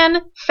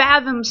can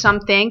fathom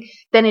something,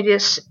 then it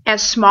is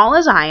as small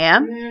as I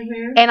am,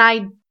 and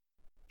I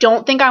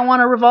don't think I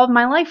want to revolve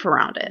my life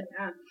around it.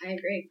 Yeah, I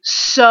agree.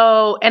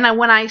 So, and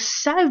when I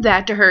said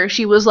that to her,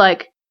 she was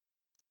like,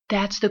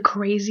 that's the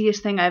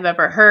craziest thing I've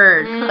ever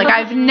heard. Like,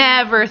 I've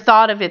never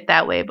thought of it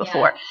that way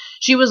before. Yeah.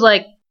 She was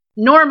like,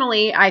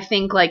 normally I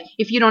think like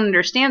if you don't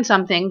understand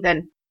something,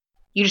 then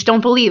you just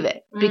don't believe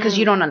it because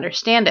you don't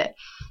understand it.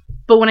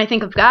 But when I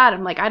think of God,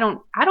 I'm like, I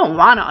don't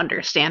want to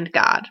understand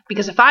God,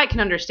 because if I can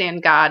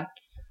understand God,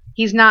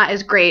 he's not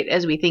as great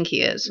as we think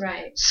he is.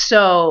 Right.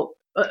 So,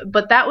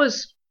 but that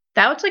was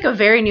like a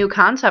very new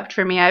concept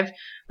for me. I've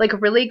like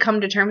really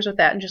come to terms with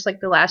that in just like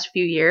the last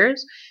few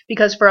years,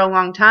 because for a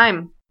long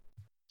time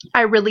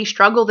I really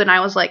struggled, and I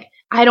was like,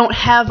 I don't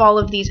have all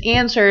of these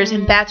answers,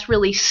 and that's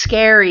really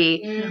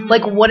scary.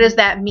 Like, what does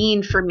that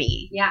mean for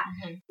me? Yeah.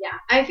 Yeah.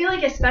 I feel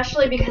like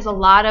especially because a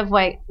lot of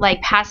what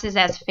like passes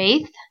as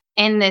faith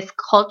in this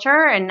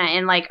culture and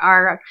in like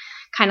our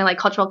kind of like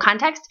cultural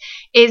context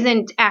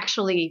isn't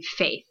actually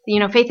faith. You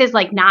know, faith is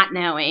like not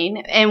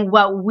knowing. And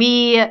what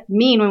we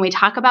mean when we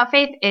talk about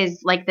faith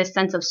is like this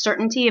sense of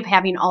certainty of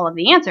having all of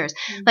the answers.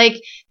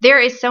 Like there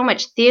is so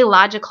much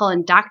theological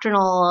and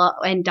doctrinal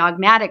and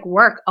dogmatic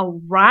work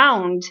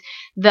around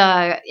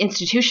the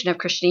institution of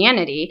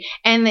Christianity.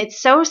 And it's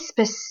so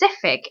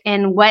specific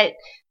in what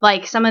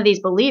like some of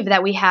these believe,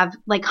 that we have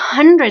like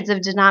hundreds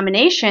of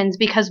denominations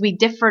because we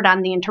differed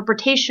on the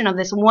interpretation of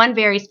this one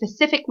very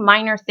specific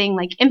minor thing,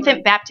 like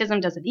infant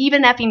baptism. Does it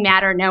even effing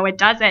matter? No, it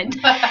doesn't.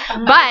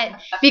 But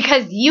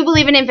because you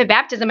believe in infant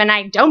baptism and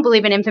I don't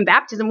believe in infant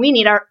baptism, we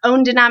need our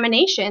own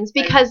denominations,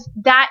 because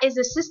that is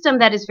a system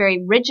that is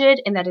very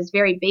rigid and that is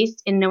very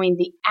based in knowing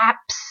the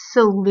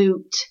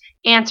absolute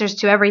answers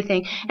to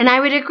everything. And I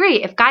would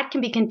agree, if God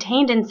can be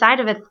contained inside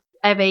of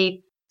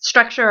a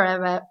structure,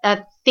 of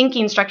a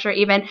thinking structure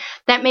even,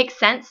 that makes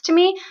sense to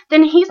me,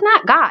 then he's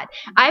not God.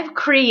 I've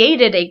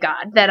created a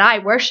God that I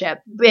worship,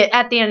 but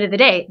at the end of the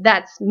day,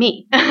 that's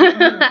me.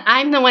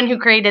 I'm the one who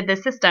created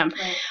this system.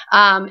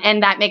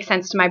 And that makes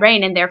sense to my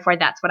brain, and therefore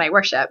that's what I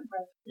worship.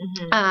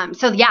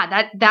 So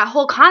yeah, that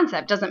whole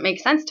concept doesn't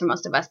make sense to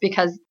most of us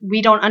because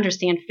we don't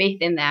understand faith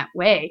in that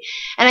way.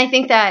 And I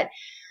think that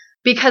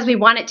because we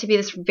want it to be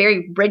this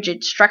very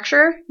rigid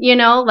structure, you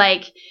know,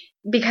 like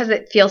because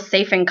it feels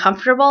safe and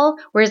comfortable,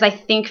 whereas I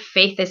think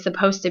faith is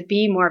supposed to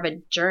be more of a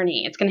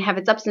journey. It's going to have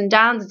its ups and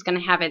downs. It's going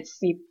to have its,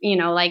 you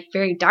know, like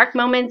very dark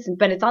moments,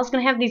 but it's also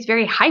going to have these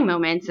very high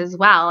moments as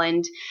well.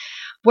 And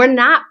we're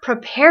not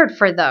prepared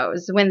for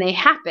those when they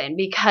happen,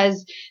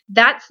 because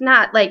that's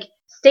not like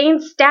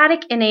staying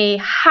static in a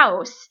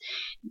house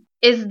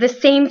is the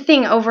same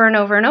thing over and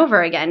over and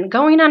over again.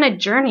 Going on a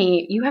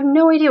journey, you have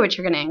no idea what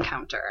you're going to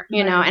encounter,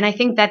 you know? And I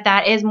think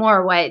that is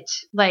more what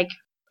like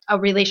a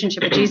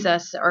relationship with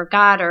Jesus or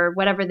God or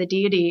whatever the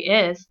deity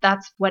is.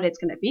 That's what it's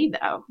going to be,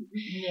 though.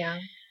 Yeah.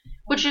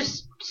 Which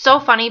is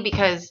so funny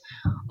because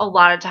a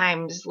lot of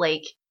times,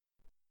 like,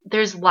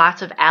 there's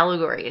lots of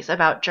allegories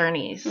about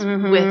journeys with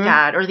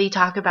God, or they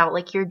talk about,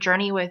 like, your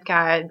journey with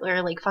God,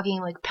 or, like, fucking,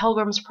 like,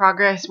 Pilgrim's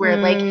Progress, where,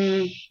 like,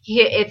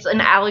 it's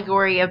an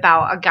allegory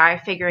about a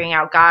guy figuring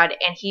out God,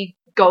 and he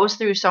goes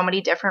through so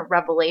many different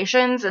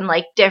revelations and,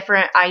 like,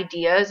 different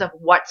ideas of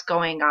what's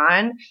going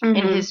on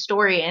in his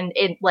story, and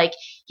it, like,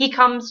 he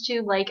comes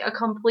to, like, a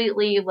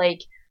completely, like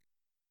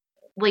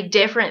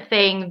different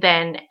thing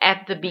than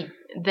at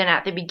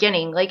the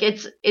beginning. Like,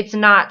 it's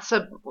not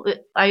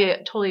I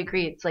totally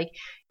agree. It's like,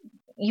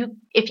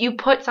 if you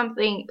put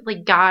something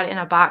like God in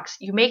a box,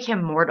 you make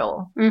him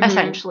mortal,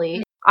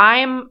 essentially.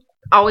 I'm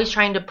always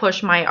trying to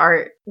push my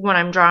art when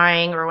I'm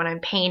drawing or when I'm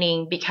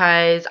painting,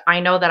 because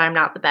I know that I'm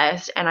not the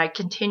best, and I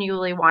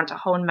continually want to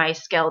hone my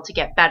skill to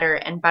get better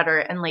and better.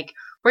 And, like,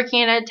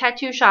 working in a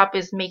tattoo shop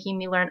is making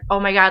me learn, oh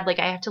my God, like,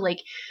 I have to, like,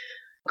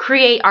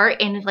 create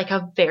art in, like,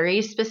 a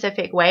very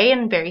specific way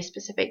and very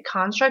specific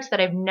constructs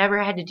that I've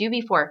never had to do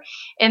before.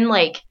 And,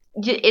 like,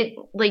 it,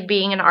 like,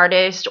 being an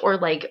artist or,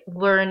 like,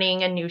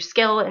 learning a new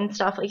skill and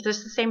stuff, like,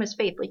 just the same as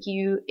faith. Like,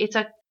 it's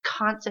a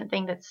constant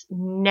thing that's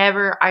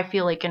never, I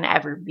feel like, can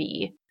ever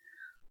be,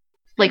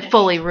 like,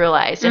 fully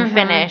realized and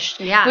finished.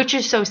 Yeah. Which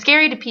is so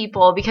scary to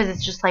people, because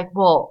it's just like,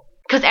 well,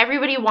 because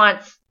everybody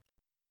wants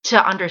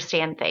to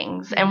understand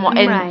things and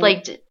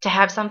like to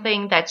have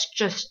something that's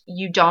just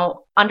you don't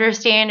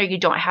understand or you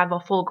don't have a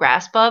full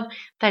grasp of,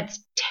 that's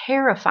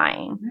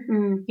terrifying,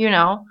 you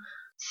know?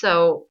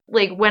 So,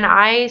 like, when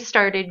I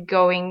started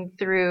going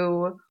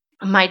through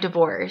my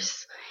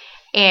divorce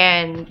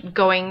and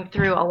going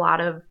through a lot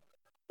of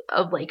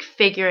like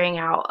figuring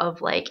out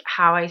of, like,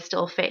 how I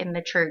still fit in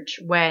the church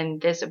when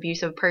this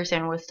abusive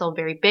person was still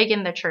very big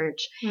in the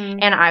church,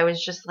 and I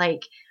was just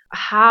like,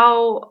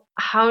 how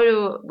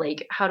do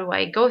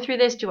I go through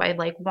this? Do I,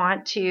 like,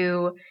 want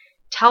to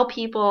tell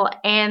people?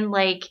 And,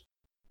 like,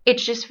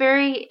 it's just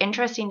very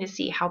interesting to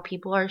see how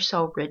people are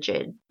so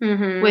rigid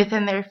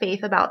within their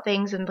faith about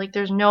things, and, like,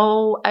 there's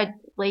no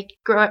like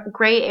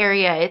gray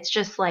area. It's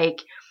just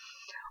like,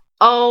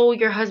 oh,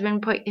 your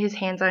husband put his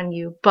hands on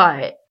you,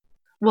 but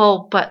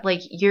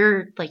like,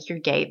 you're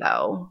gay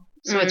though,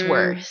 so it's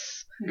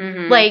worse.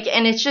 Like,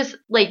 and it's just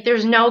like,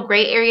 there's no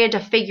gray area to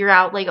figure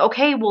out, like,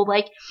 okay, well,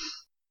 like,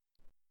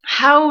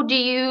 how do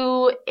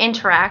you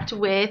interact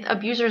with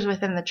abusers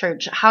within the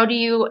church? How do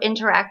you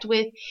interact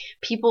with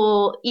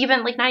people,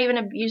 even, like, not even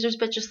abusers,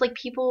 but just, like,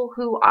 people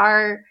who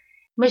are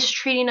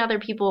mistreating other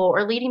people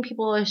or leading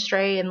people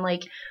astray? And,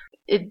 like,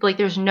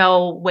 there's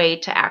no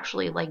way to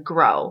actually, like,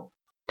 grow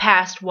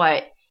past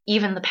what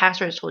even the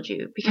pastor has told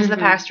you, because the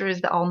pastor is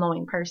the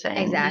all-knowing person.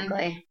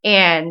 Exactly.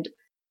 And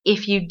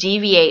if you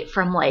deviate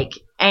from, like,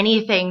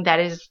 anything that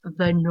is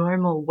the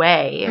normal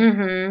way,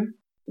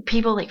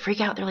 people, like,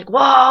 freak out. They're like,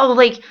 whoa,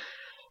 like,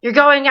 you're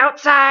going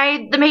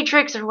outside the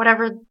Matrix or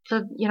whatever.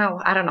 You know,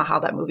 I don't know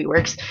how that movie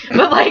works,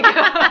 but, like,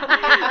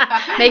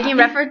 making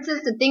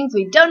references to things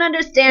we don't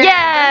understand.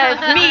 Yes,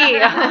 me.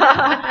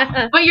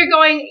 But you're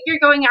going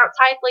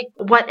outside, like,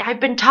 what I've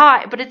been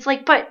taught. But it's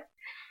like, but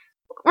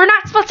we're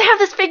not supposed to have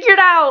this figured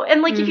out.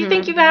 And, like, if you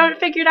think you have it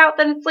figured out,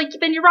 then it's like,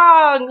 then you're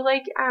wrong.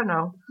 Like, I don't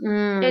know.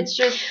 It's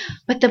just.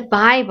 But the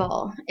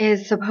Bible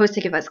is supposed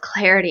to give us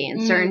clarity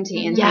and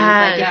certainty and things.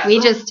 Like, if we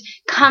just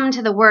come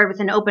to the Word with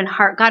an open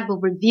heart, God will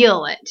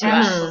reveal it to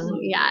us.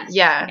 Yes.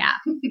 Yeah.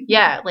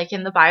 Yeah. Like,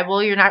 in the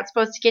Bible, you're not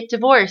supposed to get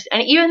divorced.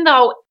 And even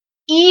though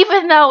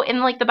in,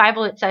 like, the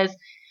Bible it says,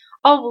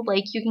 oh, well,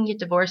 like, you can get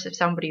divorced if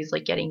somebody's,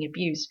 like, getting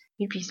abused,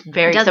 you'd be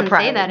very surprised. It doesn't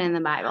say that in the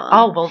Bible.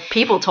 Oh, well,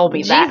 people told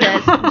me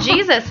that.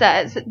 Jesus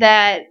says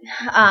that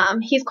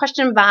he's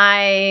questioned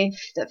by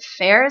the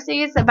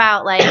Pharisees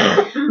about, like,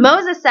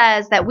 Moses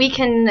says that we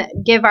can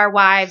give our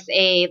wives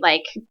a,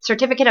 like,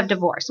 certificate of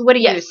divorce. What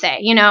do you say?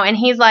 You know, and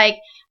he's like,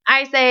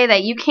 I say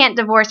that you can't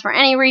divorce for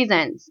any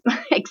reasons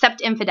except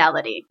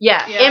infidelity.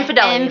 Yeah.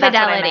 Infidelity. That's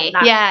what I meant.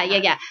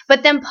 Yeah.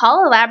 But then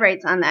Paul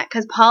elaborates on that,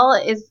 because Paul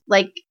is,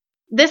 like,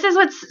 this is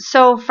what's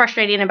so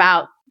frustrating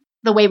about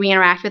the way we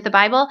interact with the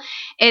Bible,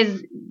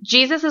 is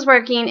Jesus is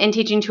working and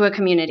teaching to a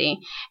community.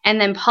 And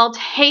then Paul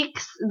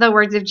takes the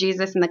words of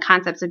Jesus and the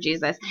concepts of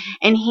Jesus,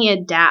 and he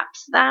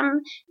adapts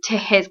them to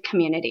his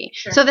community.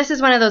 Sure. So this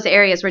is one of those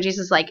areas where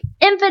Jesus is like,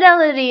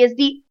 infidelity is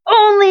the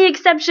only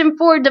exception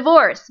for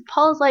divorce.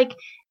 Paul's like,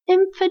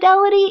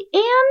 infidelity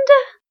and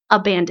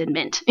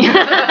abandonment.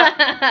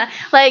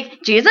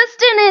 Like, Jesus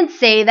didn't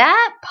say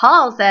that.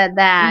 Paul said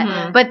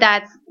that. But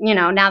that's, you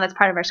know, now that's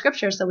part of our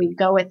scripture, so we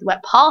go with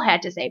what Paul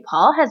had to say.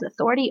 Paul has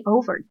authority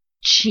over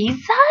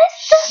Jesus?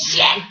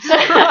 Shit.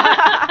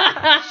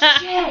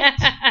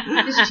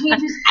 This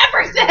changes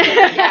everything.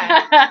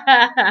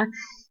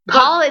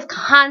 Paul is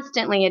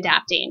constantly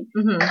adapting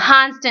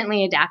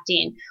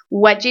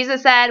what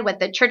Jesus said, what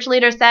the church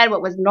leader said,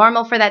 what was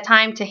normal for that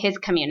time to his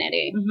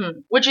community.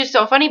 Which is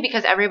so funny,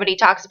 because everybody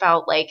talks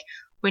about, like,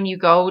 when you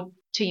go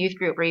to youth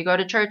group or you go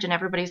to church and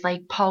everybody's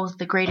like, Paul's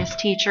the greatest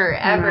teacher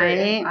ever.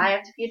 Right. I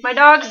have to feed my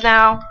dogs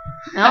now.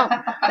 No,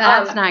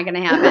 that's not going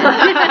to happen.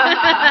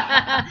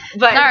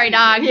 But, sorry,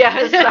 dog. Yeah,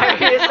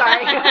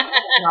 sorry.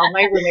 No,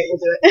 my roommate will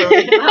do it for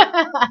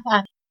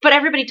me. but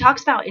everybody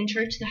talks about in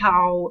church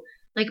how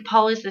like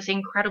Paul is this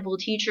incredible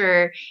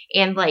teacher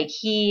and like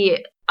he's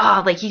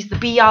the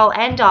be all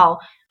end all.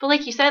 But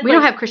like you said, we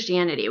don't have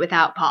Christianity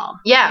without Paul.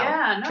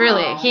 Yeah, no.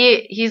 Truly.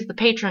 He's the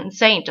patron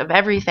saint of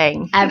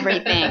everything.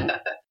 Everything.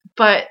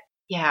 But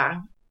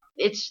yeah,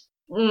 it's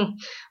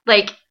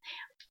like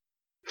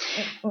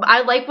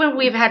I like when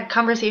we've had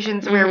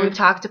conversations where we've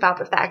talked about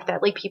the fact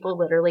that like people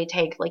literally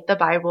take like the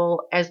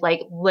Bible as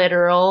like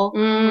literal,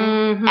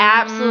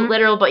 absolute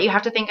literal, but you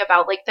have to think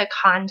about like the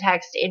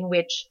context in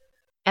which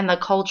and the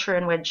culture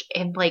in which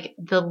and like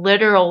the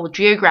literal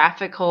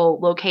geographical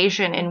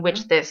location in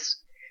which this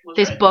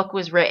book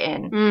was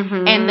written.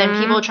 And then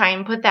people try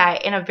and put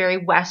that in a very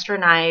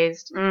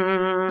westernized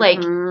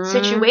like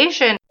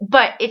situation,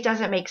 but it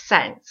doesn't make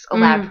sense.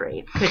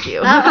 Elaborate, could you?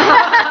 Because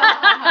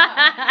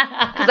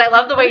I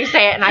love the way you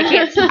say it and I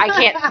can't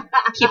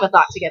keep a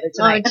thought together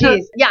tonight. Oh,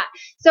 geez. Yeah.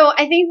 So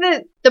I think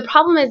that the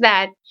problem is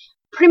that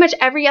pretty much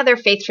every other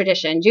faith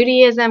tradition,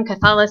 Judaism,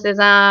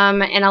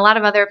 Catholicism, and a lot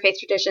of other faith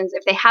traditions,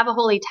 if they have a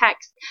holy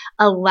text,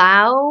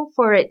 allow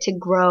for it to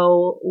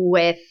grow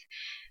with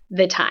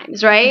the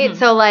times, right?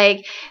 So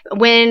like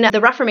when the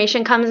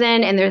Reformation comes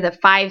in and there's the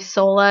 5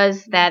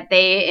 solas that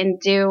they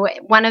do,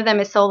 one of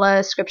them is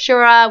sola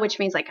scriptura, which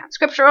means like on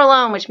scripture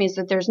alone, which means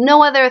that there's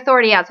no other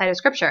authority outside of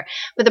scripture.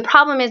 But the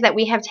problem is that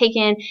we have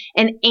taken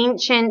an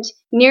ancient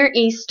Near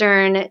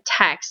Eastern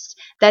text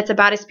that's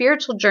about a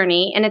spiritual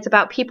journey and it's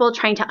about people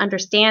trying to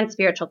understand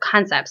spiritual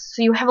concepts.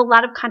 So you have a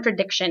lot of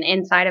contradiction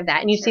inside of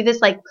that. And you see this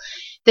like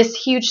this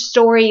huge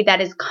story that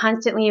is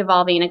constantly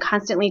evolving and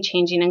constantly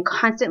changing and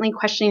constantly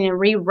questioning and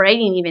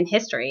rewriting even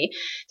history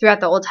throughout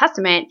the Old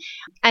Testament.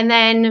 And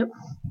then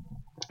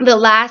the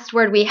last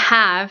word we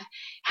have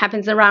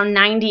happens around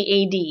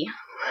 90 AD.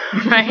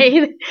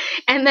 Right?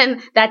 And then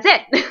that's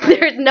it.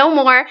 There's no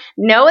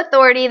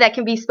authority that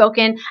can be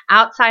spoken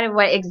outside of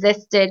what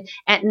existed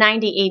at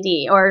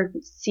 90 AD or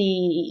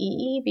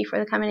CE before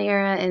the Common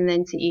Era and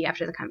then CE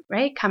after the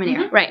Common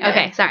Era. Right. Yeah.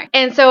 Okay. Sorry.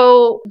 And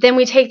so then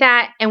we take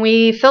that and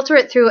we filter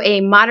it through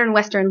a modern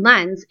Western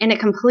lens and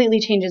it completely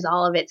changes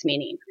all of its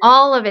meaning.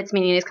 All of its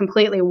meaning is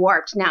completely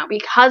warped now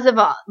because of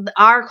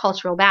our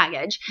cultural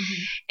baggage.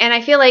 And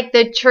I feel like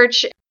the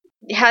church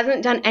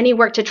hasn't done any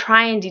work to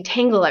try and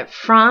detangle it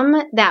from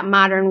that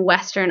modern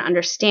Western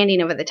understanding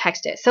of what the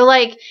text is. So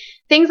like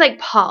things like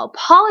Paul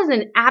is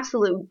an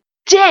absolute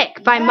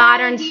dick by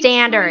modern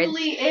standards.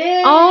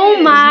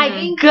 Oh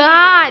my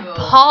God,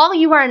 Paul,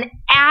 you are an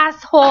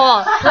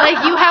asshole.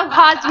 Like you have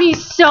caused me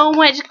so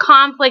much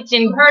conflict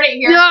and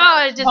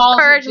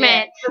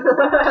discouragement.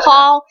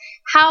 Paul,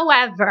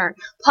 however,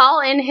 Paul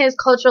in his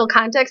cultural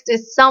context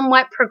is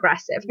somewhat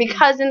progressive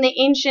because in the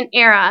ancient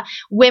era,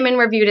 women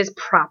were viewed as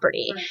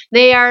property. Right.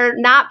 They are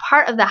not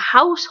part of the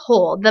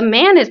household. The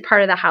man is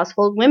part of the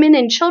household. Women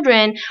and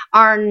children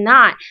are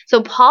not.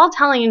 So Paul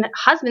telling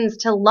husbands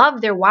to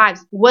love their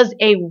wives was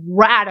a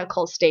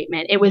radical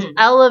statement. It was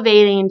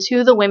elevating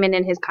to the women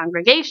in his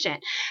congregation.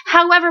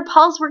 However,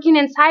 Paul's working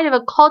inside of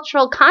a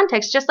cultural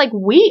context just like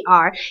we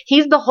are.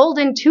 He's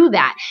beholden to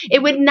that.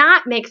 It would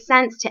not make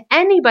sense to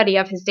anybody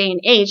of his day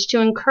and age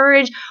to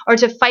encourage or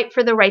to fight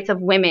for the rights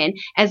of women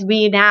as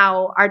we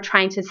now are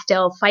trying to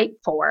still fight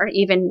for,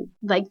 even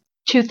like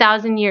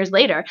 2,000 years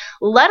later,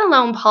 let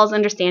alone Paul's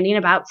understanding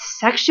about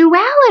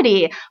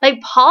sexuality. Like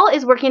Paul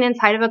is working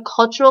inside of a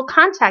cultural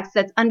context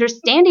that's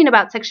understanding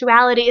about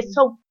sexuality is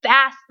so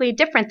vastly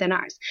different than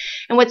ours.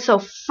 And what's so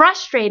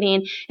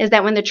frustrating is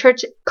that when the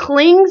church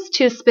clings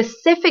to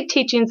specific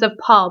teachings of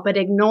Paul but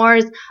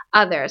ignores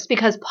others,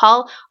 because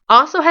Paul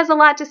also has a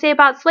lot to say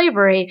about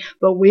slavery,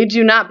 but we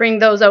do not bring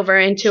those over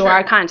into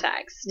our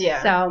context.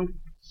 Yeah. So,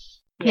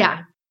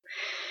 yeah.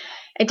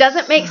 It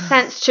doesn't make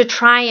sense to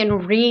try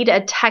and read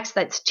a text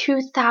that's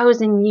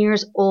 2,000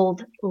 years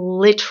old,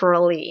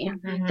 literally,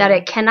 that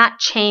it cannot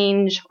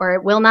change or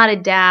it will not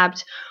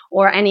adapt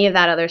or any of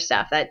that other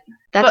stuff.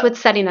 That's what's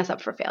setting us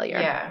up for failure.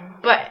 Yeah.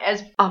 But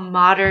as a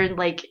modern,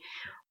 like,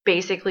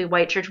 basically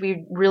white church,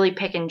 we really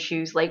pick and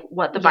choose, like,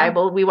 what the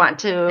Bible we want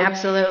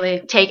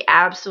to take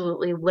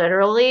absolutely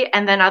literally.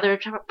 And then other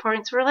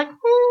points we're like,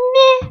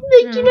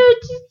 like, you know,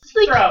 just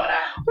like, throw it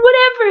out.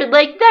 Whatever.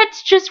 Like,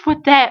 that's just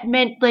what that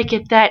meant, like,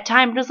 at that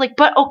time. And it was like,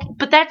 but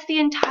that's the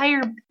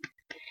entire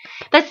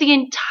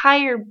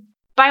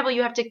Bible.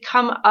 You have to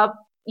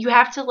you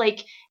have to,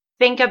 like,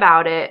 think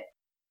about it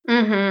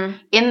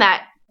in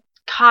that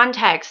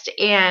context.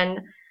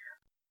 And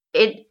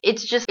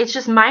it's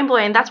just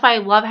mind-blowing. That's why I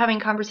love having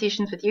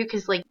conversations with you,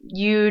 because like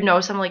you know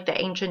some like the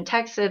ancient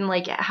texts and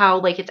like how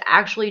like it's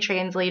actually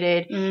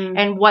translated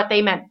and what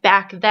they meant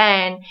back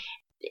then.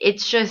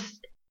 It's just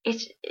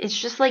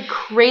like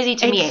crazy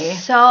to me.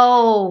 It's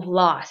so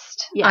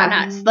lost on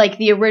us. Like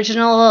the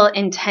original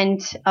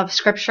intent of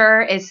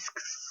scripture is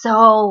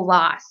so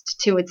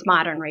lost to its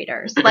modern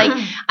readers. Like,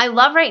 I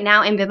love right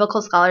now in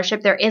biblical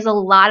scholarship, there is a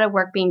lot of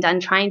work being done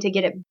trying to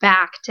get it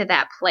back to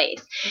that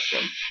place.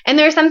 And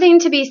there's something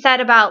to be said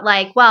about,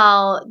 like,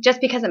 well,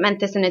 just because it meant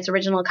this in its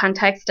original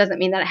context doesn't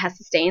mean that it has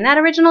to stay in that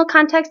original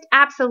context.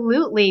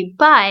 Absolutely.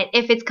 But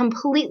if it's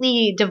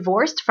completely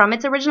divorced from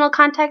its original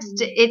context,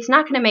 it's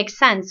not going to make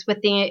sense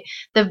with the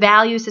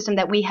value system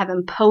that we have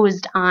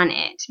imposed on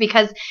it,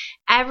 because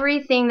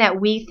everything that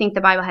we think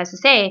the Bible has to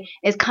say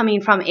is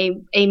coming from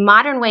a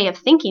modern way of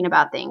thinking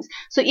about things.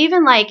 So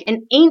even like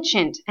an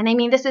ancient, and I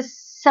mean, this is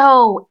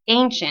so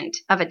ancient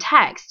of a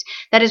text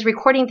that is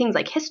recording things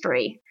like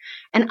history,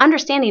 an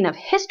understanding of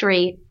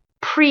history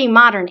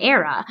pre-modern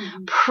era,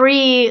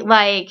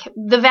 like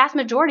the vast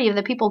majority of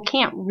the people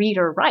can't read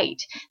or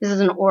write. This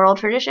is an oral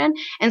tradition.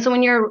 And so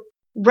when you're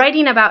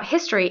writing about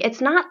history,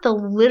 it's not the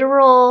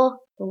literal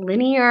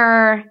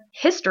linear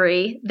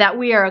history that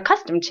we are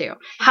accustomed to.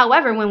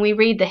 However, when we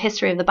read the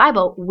history of the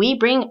Bible, we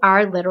bring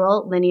our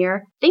literal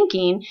linear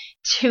thinking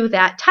to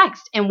that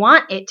text and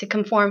want it to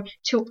conform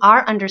to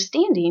our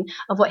understanding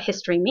of what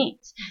history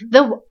means.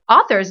 The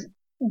authors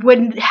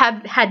would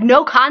have had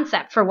no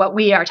concept for what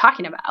we are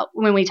talking about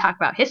when we talk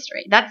about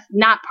history. That's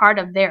not part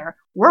of their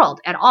world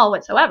at all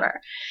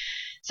whatsoever.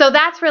 So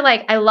that's where,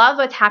 like, I love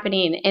what's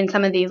happening in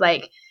some of these,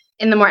 like,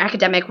 in the more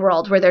academic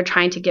world, where they're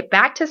trying to get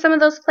back to some of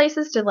those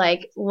places to,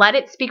 like, let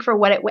it speak for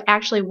what it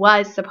actually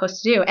was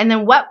supposed to do. And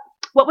then what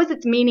was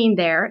its meaning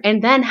there?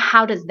 And then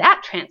how does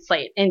that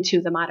translate into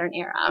the modern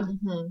era?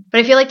 But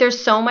I feel like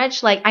there's so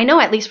much, like, I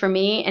know at least for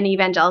me in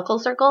evangelical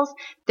circles,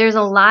 there's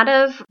a lot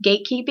of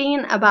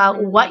gatekeeping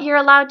about what you're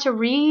allowed to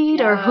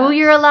read or who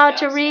you're allowed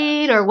to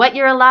read or what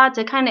you're allowed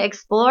to kind of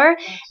explore.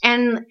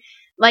 And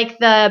like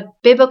the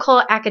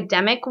biblical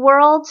academic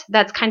world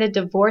that's kind of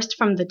divorced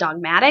from the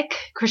dogmatic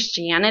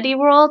Christianity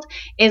world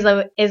is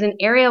an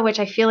area which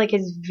I feel like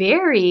is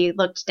very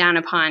looked down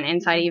upon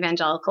inside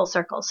evangelical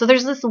circles. So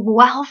there's this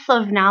wealth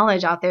of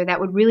knowledge out there that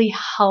would really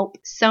help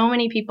so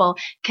many people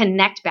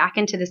connect back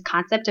into this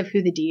concept of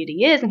who the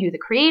deity is and who the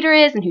creator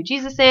is and who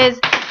Jesus is.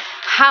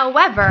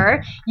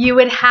 However, you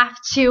would have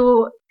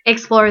to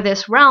explore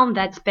this realm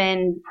that's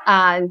been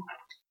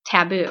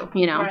taboo,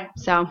 you know? Right.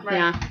 So,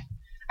 yeah.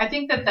 I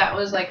think that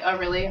was like a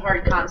really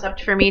hard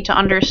concept for me to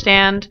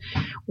understand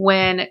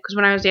because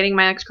when I was dating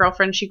my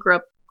ex-girlfriend, she grew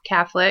up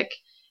Catholic,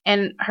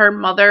 and her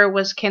mother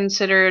was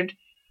considered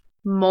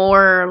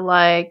more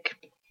like,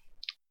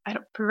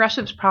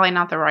 progressive is probably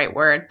not the right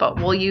word, but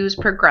we'll use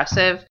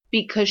progressive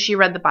because she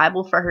read the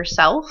Bible for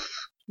herself.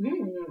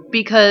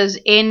 Because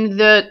in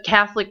the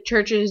Catholic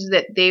churches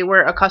that they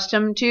were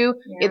accustomed to,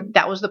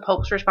 that was the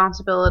Pope's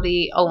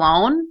responsibility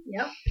alone.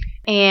 Yep.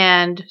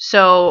 And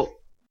so...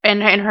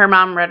 And her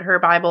mom read her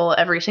Bible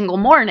every single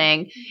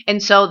morning.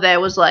 And so that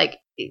was like,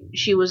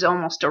 she was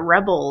almost a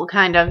rebel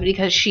kind of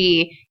because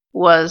she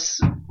read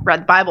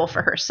the Bible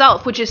for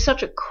herself, which is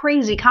such a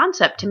crazy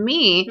concept to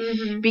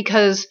me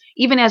because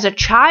even as a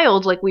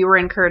child, like we were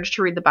encouraged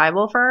to read the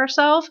Bible for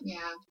ourselves,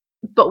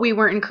 but we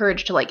weren't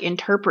encouraged to like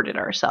interpret it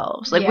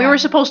ourselves. Like we were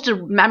supposed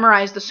to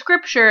memorize the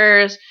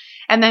scriptures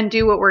and then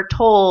do what we're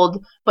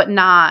told, but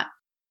not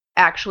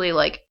actually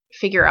like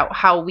figure out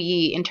how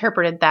we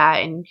interpreted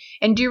that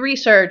and do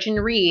research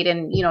and read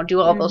and, you know, do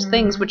all those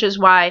things, which is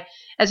why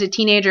as a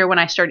teenager, when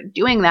I started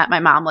doing that, my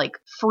mom like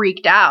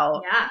freaked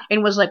out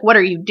and was like, what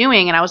are you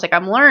doing? And I was like,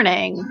 I'm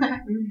learning.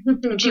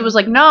 And she was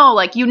like, no,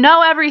 like, you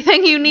know,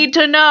 everything you need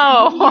to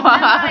know.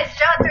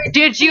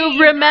 Did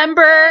you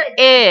remember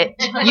it?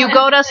 You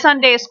go to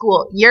Sunday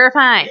school. You're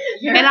fine.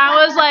 And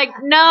I was like,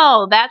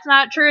 no, that's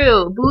not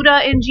true. Buddha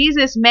and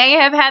Jesus may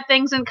have had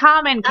things in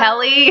common,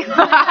 Kelly.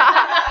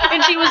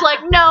 And she was like,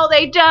 no,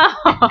 they don't.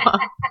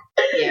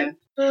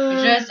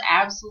 It's just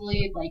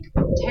absolutely like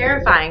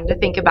terrifying to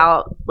think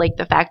about, like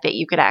the fact that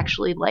you could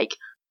actually like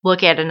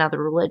look at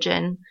another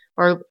religion,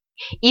 or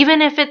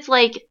even if it's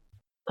like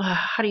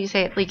how do you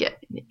say it, like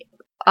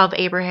of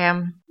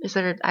Abraham, is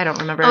there, I don't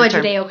remember. Oh, a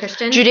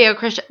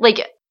Judeo-Christian.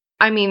 Like,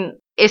 I mean,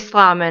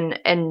 Islam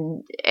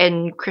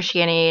and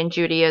Christianity and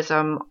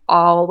Judaism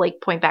all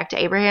like point back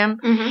to Abraham,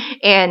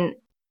 and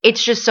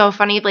it's just so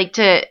funny, like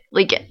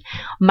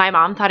my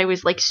mom thought it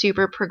was like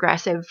super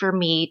progressive for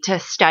me to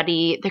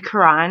study the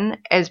Quran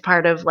as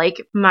part of like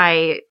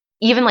my,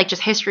 even like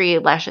just history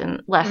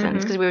lessons,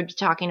 because we would be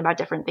talking about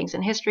different things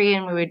in history,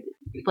 and we would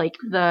like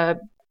the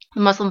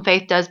Muslim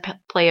faith does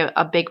play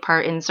a big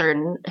part in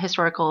certain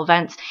historical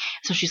events.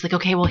 So she's like,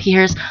 okay, well,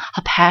 here's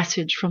a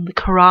passage from the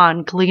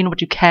Quran, glean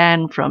what you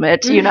can from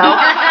it, you know?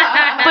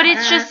 But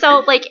it's just so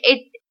like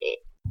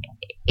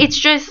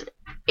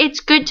it's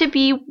good to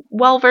be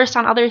well versed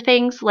on other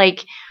things.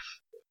 Like,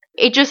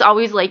 it just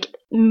always like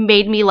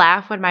made me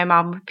laugh when my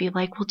mom would be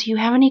like, well, do you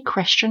have any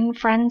Christian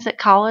friends at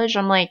college?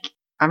 I'm like,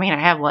 I mean, I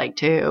have like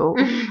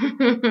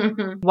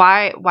 2.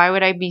 Why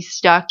would I be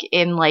stuck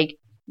in like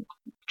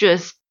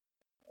just,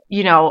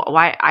 you know,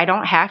 why I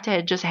don't have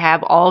to just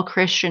have all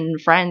Christian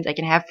friends. I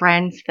can have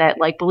friends that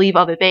like believe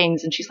other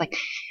things. And she's like,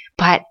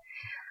 but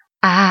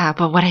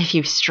but what if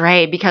you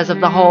stray because of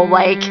the whole,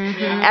 like,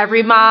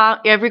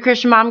 every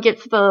Christian mom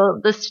gets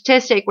the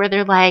statistic where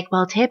they're like,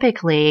 well,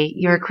 typically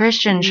you're a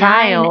Christian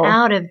child. 9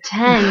 out of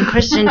 10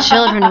 Christian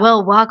children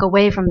will walk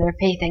away from their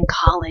faith in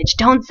college.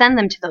 Don't send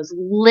them to those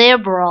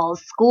liberal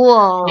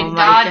schools. And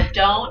God,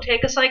 don't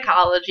take a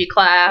psychology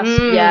class.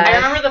 Yes. I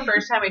remember the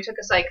first time I took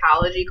a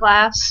psychology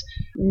class.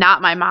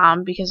 Not my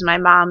mom, because my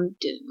mom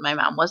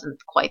wasn't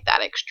quite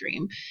that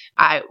extreme.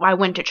 I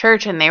went to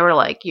church and they were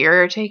like,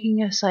 "You're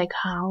taking a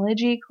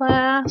psychology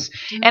class?"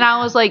 And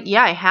I was like,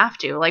 "Yeah, I have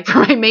to. Like, for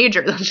my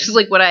major, that's just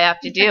like what I have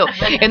to do."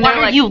 And What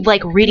are you,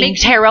 like, reading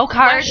tarot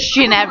cards?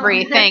 Question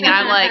everything. And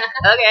I'm like,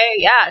 "Okay,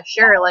 yeah,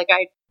 sure." Like,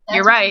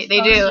 you're right,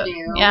 they do.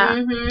 Yeah.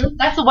 Mm-hmm.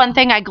 That's the one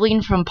thing I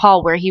gleaned from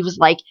Paul, where he was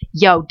like,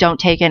 yo, don't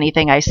take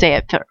anything I say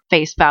at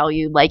face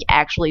value. Like,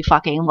 actually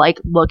fucking, like,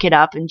 look it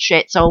up and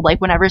shit. So, like,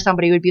 whenever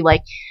somebody would be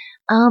like,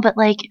 oh, but,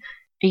 like,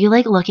 are you,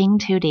 like, looking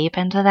too deep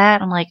into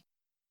that? I'm like,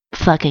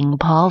 fucking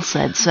Paul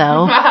said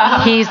so.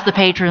 He's the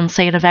patron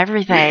saint of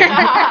everything.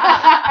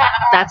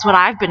 That's what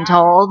I've been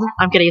told.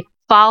 I'm going to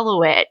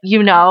follow it,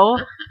 you know?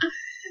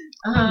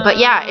 But,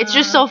 yeah, it's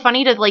just so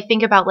funny to, like,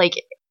 think about, like,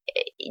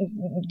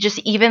 just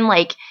even,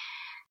 like,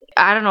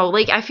 I don't know,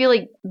 like, I feel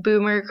like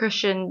boomer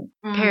Christian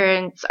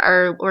parents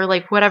are, or,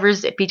 like,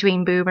 whatever's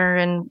between boomer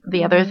and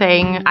the other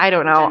thing, I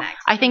don't know.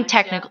 I think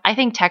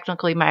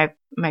technically my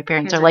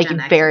parents are, like,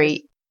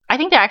 very, I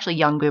think they're actually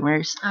young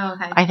boomers. Oh,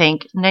 okay. I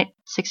think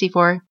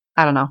 64,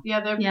 I don't know. Yeah,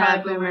 they're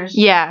probably boomers.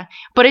 Yeah,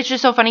 but it's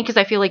just so funny because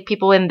I feel like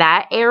people in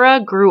that era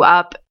grew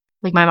up,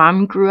 like, my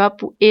mom grew up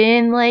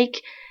in,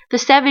 like, the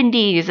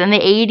 70s and the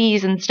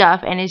 80s and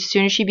stuff, and as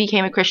soon as she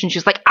became a Christian, she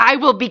was like, I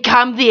will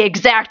become the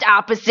exact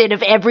opposite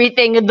of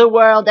everything in the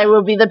world. I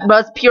will be the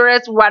most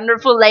purest,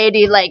 wonderful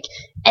lady, like,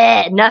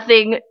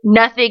 nothing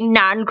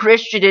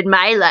non-Christian in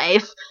my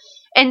life.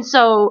 And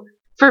so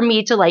for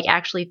me to, like,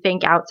 actually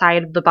think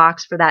outside of the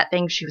box for that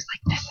thing, she was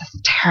like, this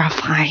is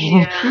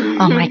terrifying. Yeah.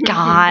 Oh my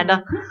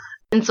God.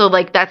 And so,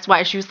 like, that's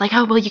why she was like,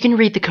 oh, well, you can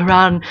read the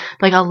Quran.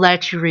 Like, I'll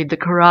let you read the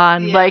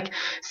Quran. Yeah. Like,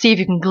 see if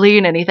you can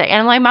glean anything.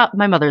 And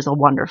my mother's a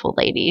wonderful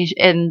lady.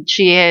 And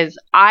she is,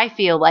 I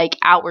feel like,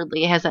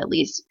 outwardly has at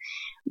least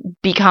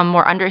become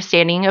more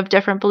understanding of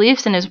different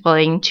beliefs and is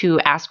willing to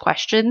ask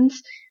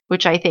questions,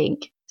 which I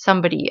think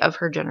somebody of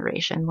her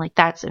generation, like,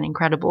 that's an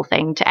incredible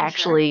thing to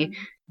actually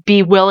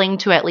be willing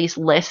to at least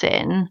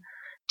listen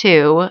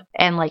to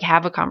and, like,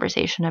 have a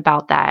conversation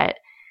about that.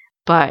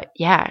 But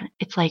yeah,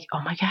 it's like,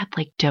 oh my God,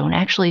 like, don't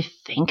actually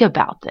think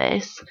about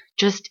this.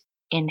 Just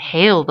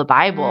inhale the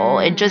Bible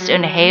and just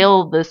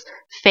inhale this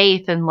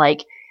faith, and,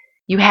 like,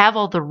 you have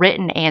all the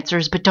written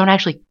answers, but don't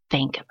actually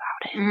think about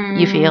it.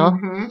 You feel?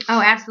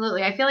 Oh,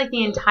 absolutely. I feel like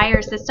the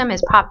entire system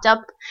is propped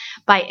up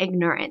by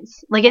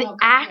ignorance. Like, it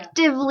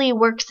actively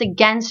works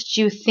against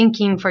you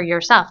thinking for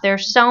yourself. There are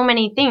so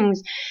many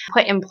things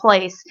put in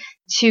place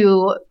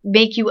to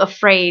make you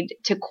afraid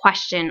to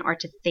question or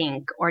to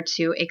think or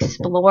to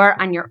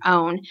explore on your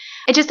own.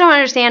 I just don't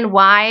understand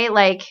why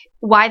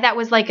that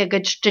was, like, a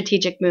good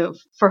strategic move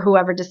for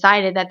whoever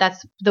decided that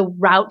that's the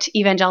route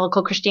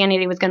evangelical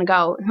Christianity was going to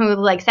go, who,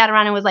 like, sat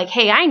around and was like,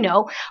 hey, I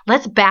know,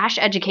 let's bash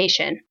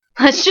education.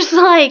 Let's just,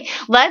 like,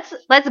 let's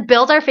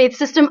build our faith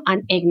system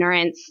on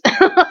ignorance.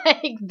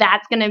 Like,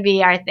 that's going to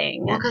be our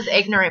thing. Well, because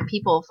ignorant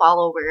people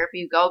follow wherever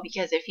you go,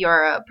 because if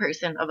you're a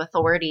person of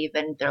authority,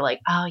 then they're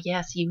like, oh,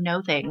 yes, you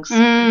know things.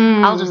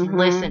 I'll just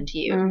listen to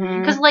you.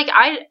 Because,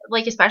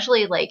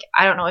 especially, like,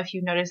 I don't know if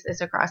you noticed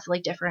this across,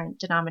 like, different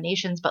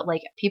denominations, but,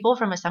 like, people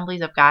from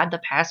Assemblies of God,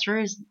 the pastor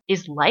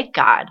is like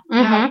God.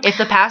 If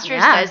the pastor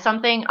says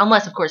something,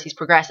 unless, of course, he's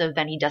progressive,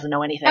 then he doesn't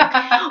know anything.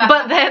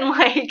 But then,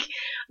 like,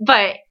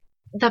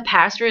 the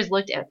pastor is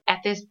looked at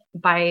this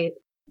by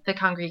the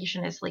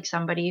congregation as, like,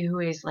 somebody who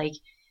is, like,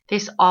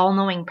 this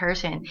all-knowing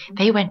person.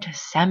 They went to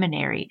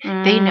seminary.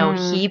 They know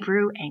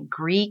Hebrew and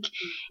Greek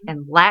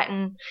and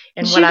Latin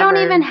and whatever. You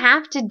don't even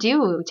have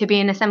to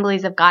be an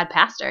Assemblies of God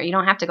pastor. You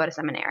don't have to go to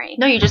seminary.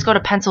 No, you just go to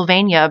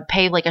Pennsylvania,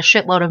 pay, like, a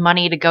shitload of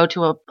money to go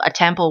to a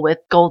temple with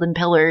golden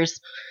pillars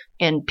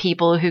and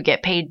people who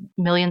get paid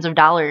millions of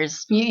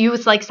dollars. You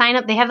like, sign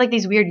up. They have, like,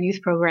 these weird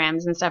youth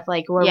programs and stuff,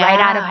 like, where right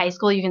out of high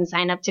school you can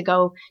sign up to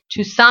go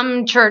to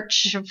some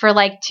church for,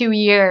 like, 2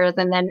 years,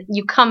 and then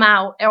you come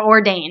out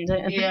ordained.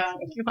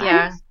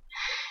 Yeah.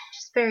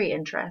 Just very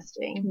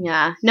interesting.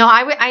 Yeah. No,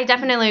 I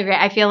definitely agree.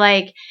 I feel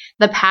like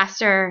the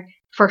pastor,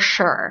 for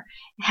sure,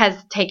 has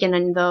taken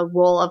in the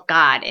role of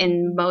God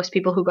in most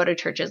people who go to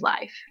church's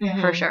life,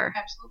 for sure.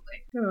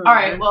 Absolutely. All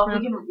right. Well,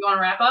 you want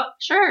to wrap up?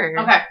 Sure.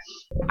 Okay.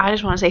 I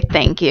just want to say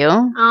thank you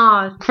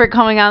Oh, for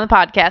coming on the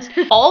podcast.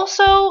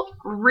 Also,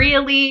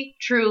 really,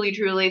 truly,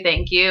 truly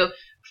thank you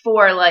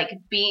for, like,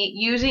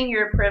 using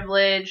your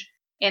privilege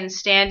and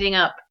standing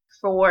up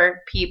for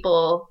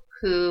people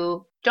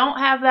who don't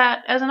have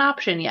that as an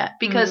option yet.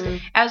 Because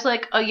as,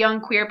 like, a young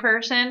queer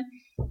person,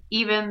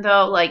 even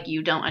though, like,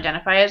 you don't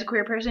identify as a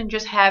queer person,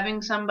 just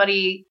having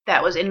somebody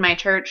that was in my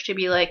church to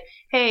be like,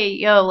 hey,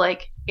 yo,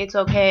 like, it's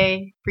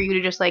okay for you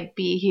to just, like,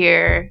 be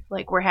here.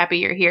 Like, we're happy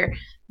you're here.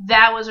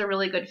 That was a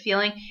really good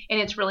feeling. And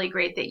it's really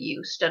great that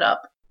you stood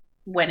up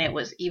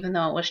even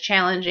though it was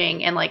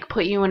challenging and like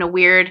put you in a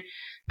weird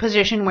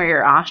position where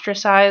you're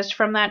ostracized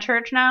from that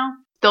church now,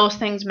 those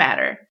things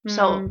matter.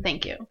 So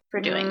thank you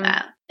for doing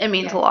that. It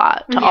means a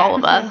lot to all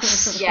of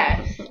us.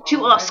 Yes.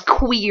 To us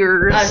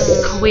queers.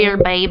 Us queer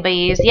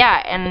babies.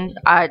 Yeah. And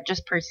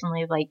just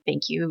personally, like,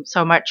 thank you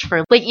so much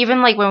for, like,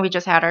 even like when we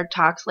just had our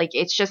talks, like,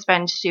 it's just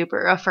been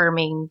super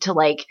affirming to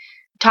like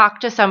talk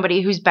to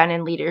somebody who's been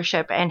in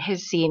leadership and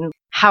has seen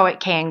how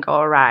it can go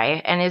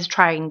awry and is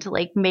trying to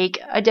like make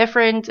a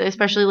difference,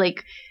 especially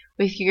like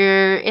with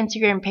your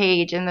Instagram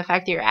page and the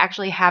fact that you're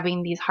actually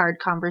having these hard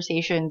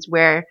conversations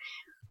where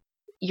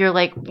you're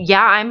like,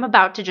 yeah, I'm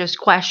about to just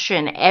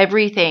question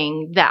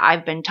everything that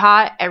I've been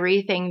taught,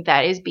 everything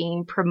that is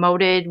being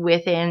promoted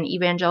within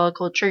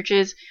evangelical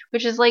churches,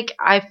 which is like,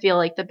 I feel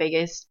like the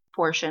biggest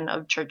portion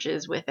of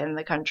churches within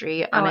the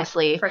country,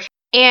 honestly. For sure.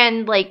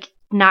 And like,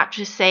 not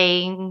just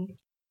saying,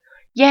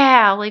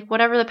 yeah, like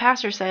whatever the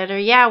pastor said, or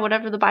yeah,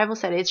 whatever the Bible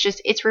said. It's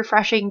just, it's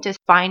refreshing to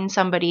find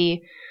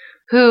somebody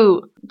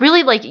who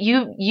really like,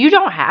 you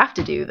don't have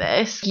to do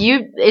this.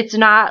 It's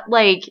not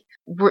like,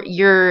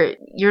 you're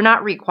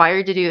not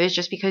required to do this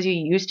just because you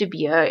used to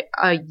be a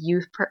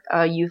youth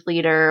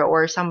leader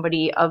or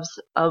somebody of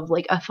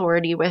like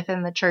authority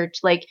within the church.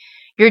 Like,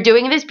 you're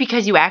doing this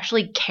because you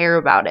actually care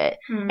about it,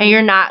 and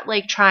you're not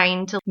like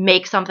trying to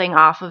make something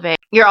off of it.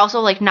 You're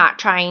also like not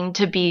trying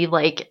to be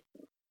like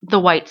the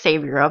white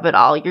savior of it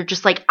all. You're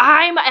just like,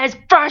 I'm as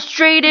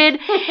frustrated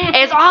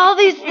as all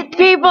these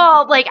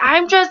people. Like,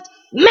 I'm just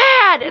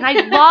mad, and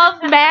I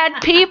love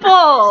mad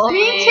people.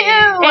 Me too.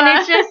 And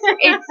it's just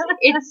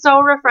it's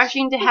so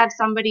refreshing to have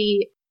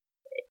somebody,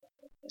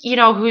 you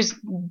know, who's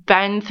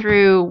been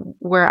through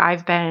where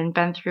I've been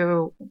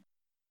through,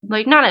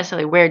 like, not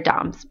necessarily where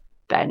Dom's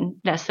been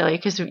necessarily,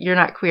 because you're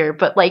not queer,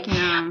 but like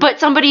but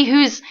somebody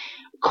who's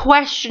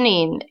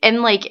questioning,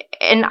 and like,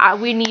 and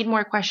we need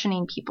more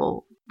questioning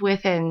people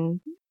within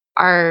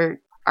our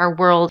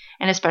world,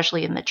 and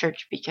especially in the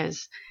church,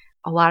 because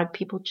a lot of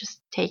people just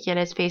take it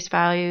as face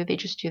value. They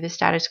just do the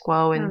status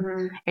quo,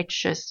 and it's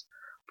just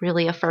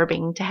really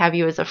affirming to have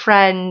you as a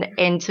friend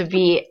and to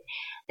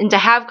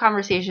have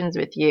conversations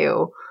with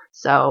you.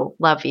 So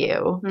love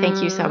you.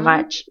 Thank you so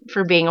much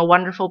for being a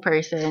wonderful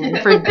person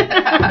and for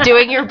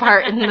doing your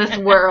part in this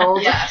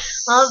world.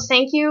 Yes. Well,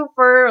 thank you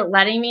for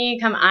letting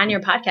me come on your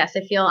podcast.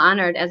 I feel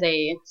honored as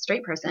a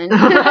straight person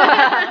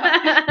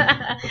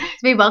to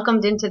be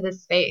welcomed into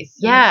this space.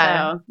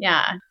 Yeah. So,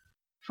 yeah.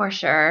 For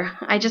sure.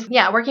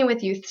 Working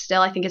with youth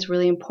still, I think is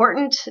really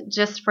important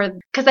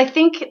because I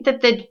think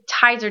that the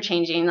tides are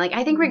changing. Like,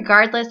 I think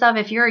regardless of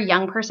if you're a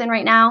young person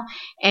right now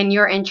and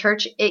you're in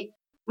church, it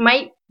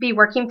might be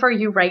working for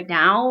you right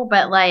now,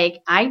 but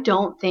like, I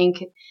don't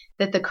think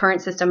that the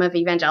current system of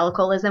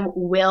evangelicalism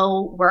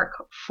will work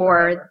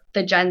for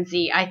the Gen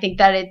Z. I think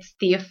that it's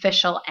the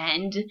official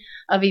end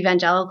of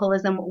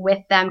evangelicalism with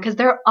them because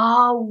they're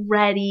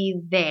already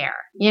there.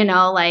 You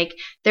know, like,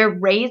 they're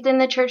raised in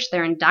the church,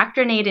 they're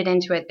indoctrinated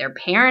into it, their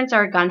parents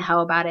are gun-ho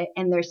about it,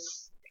 and they're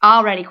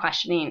already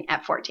questioning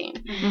at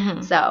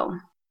 14. So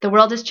the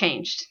world has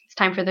changed. It's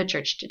time for the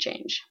church to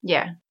change.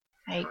 Yeah.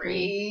 I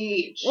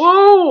agree. Preach.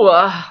 Woo!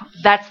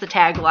 That's the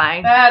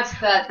tagline. That's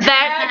the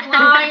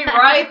tagline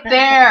right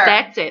there.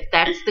 That's it.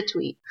 That's the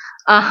tweet.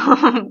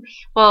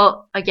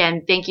 Well,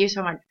 again, thank you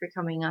so much for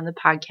coming on the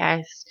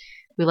podcast.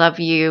 We love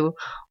you.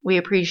 We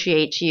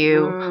appreciate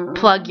you.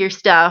 Plug your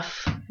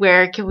stuff.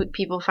 Where can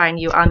people find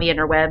you on the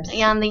interwebs?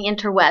 On the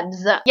interwebs.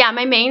 Yeah,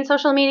 my main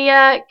social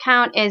media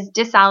account is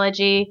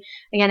Disology.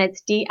 Again,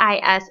 it's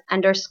DIS_OLOGY.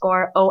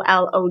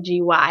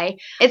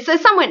 It's a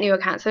somewhat new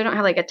account, so I don't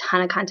have like a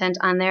ton of content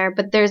on there.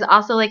 But there's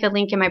also like a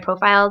link in my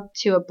profile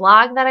to a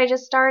blog that I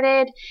just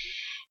started.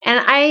 And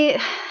I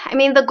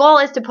mean, the goal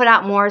is to put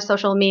out more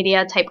social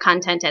media type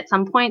content at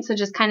some point. So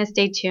just kind of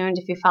stay tuned.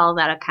 If you follow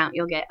that account,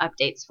 you'll get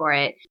updates for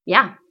it.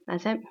 Yeah,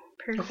 that's it.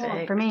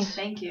 Perfect. For me.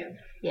 Thank you.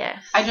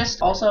 Yes. I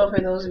just also, for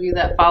those of you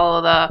that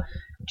follow the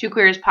Two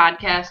Queers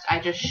podcast, I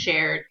just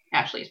shared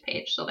Ashley's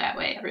page so that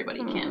way everybody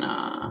can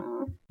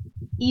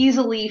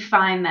easily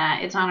find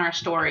that. It's on our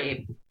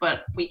story,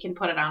 but we can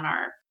put it on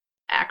our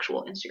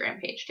actual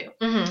Instagram page too.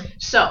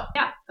 So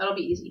yeah, that'll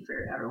be easy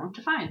for everyone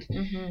to find.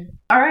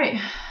 All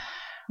right.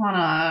 Want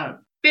to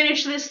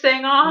finish this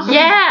thing off?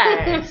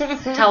 Yes.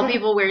 Tell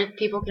people where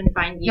people can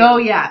find you. Oh,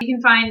 yeah. You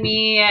can find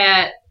me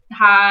at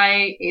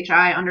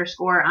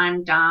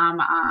HI_I'm Dom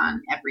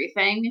on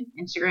everything.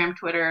 Instagram,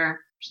 Twitter,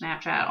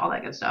 Snapchat, all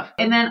that good stuff.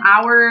 And then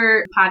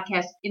our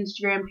podcast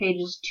Instagram page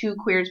is Two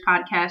Queers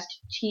Podcast,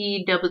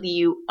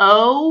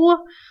 TWO.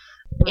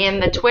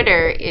 And the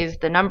Twitter is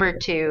the number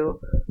 2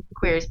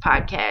 Queers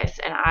Podcast.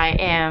 And I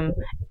am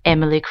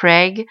Emily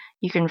Craig.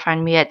 You can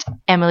find me at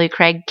Emily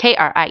Craig,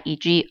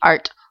 KRIEG,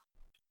 art,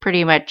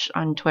 pretty much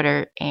on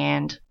Twitter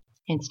and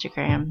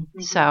Instagram.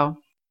 So,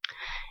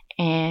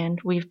 and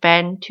we've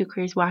been Two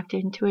Queers Walked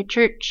Into a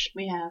Church.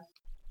 We have.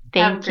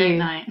 Thank Have a you.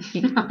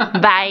 great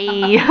night.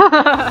 Bye.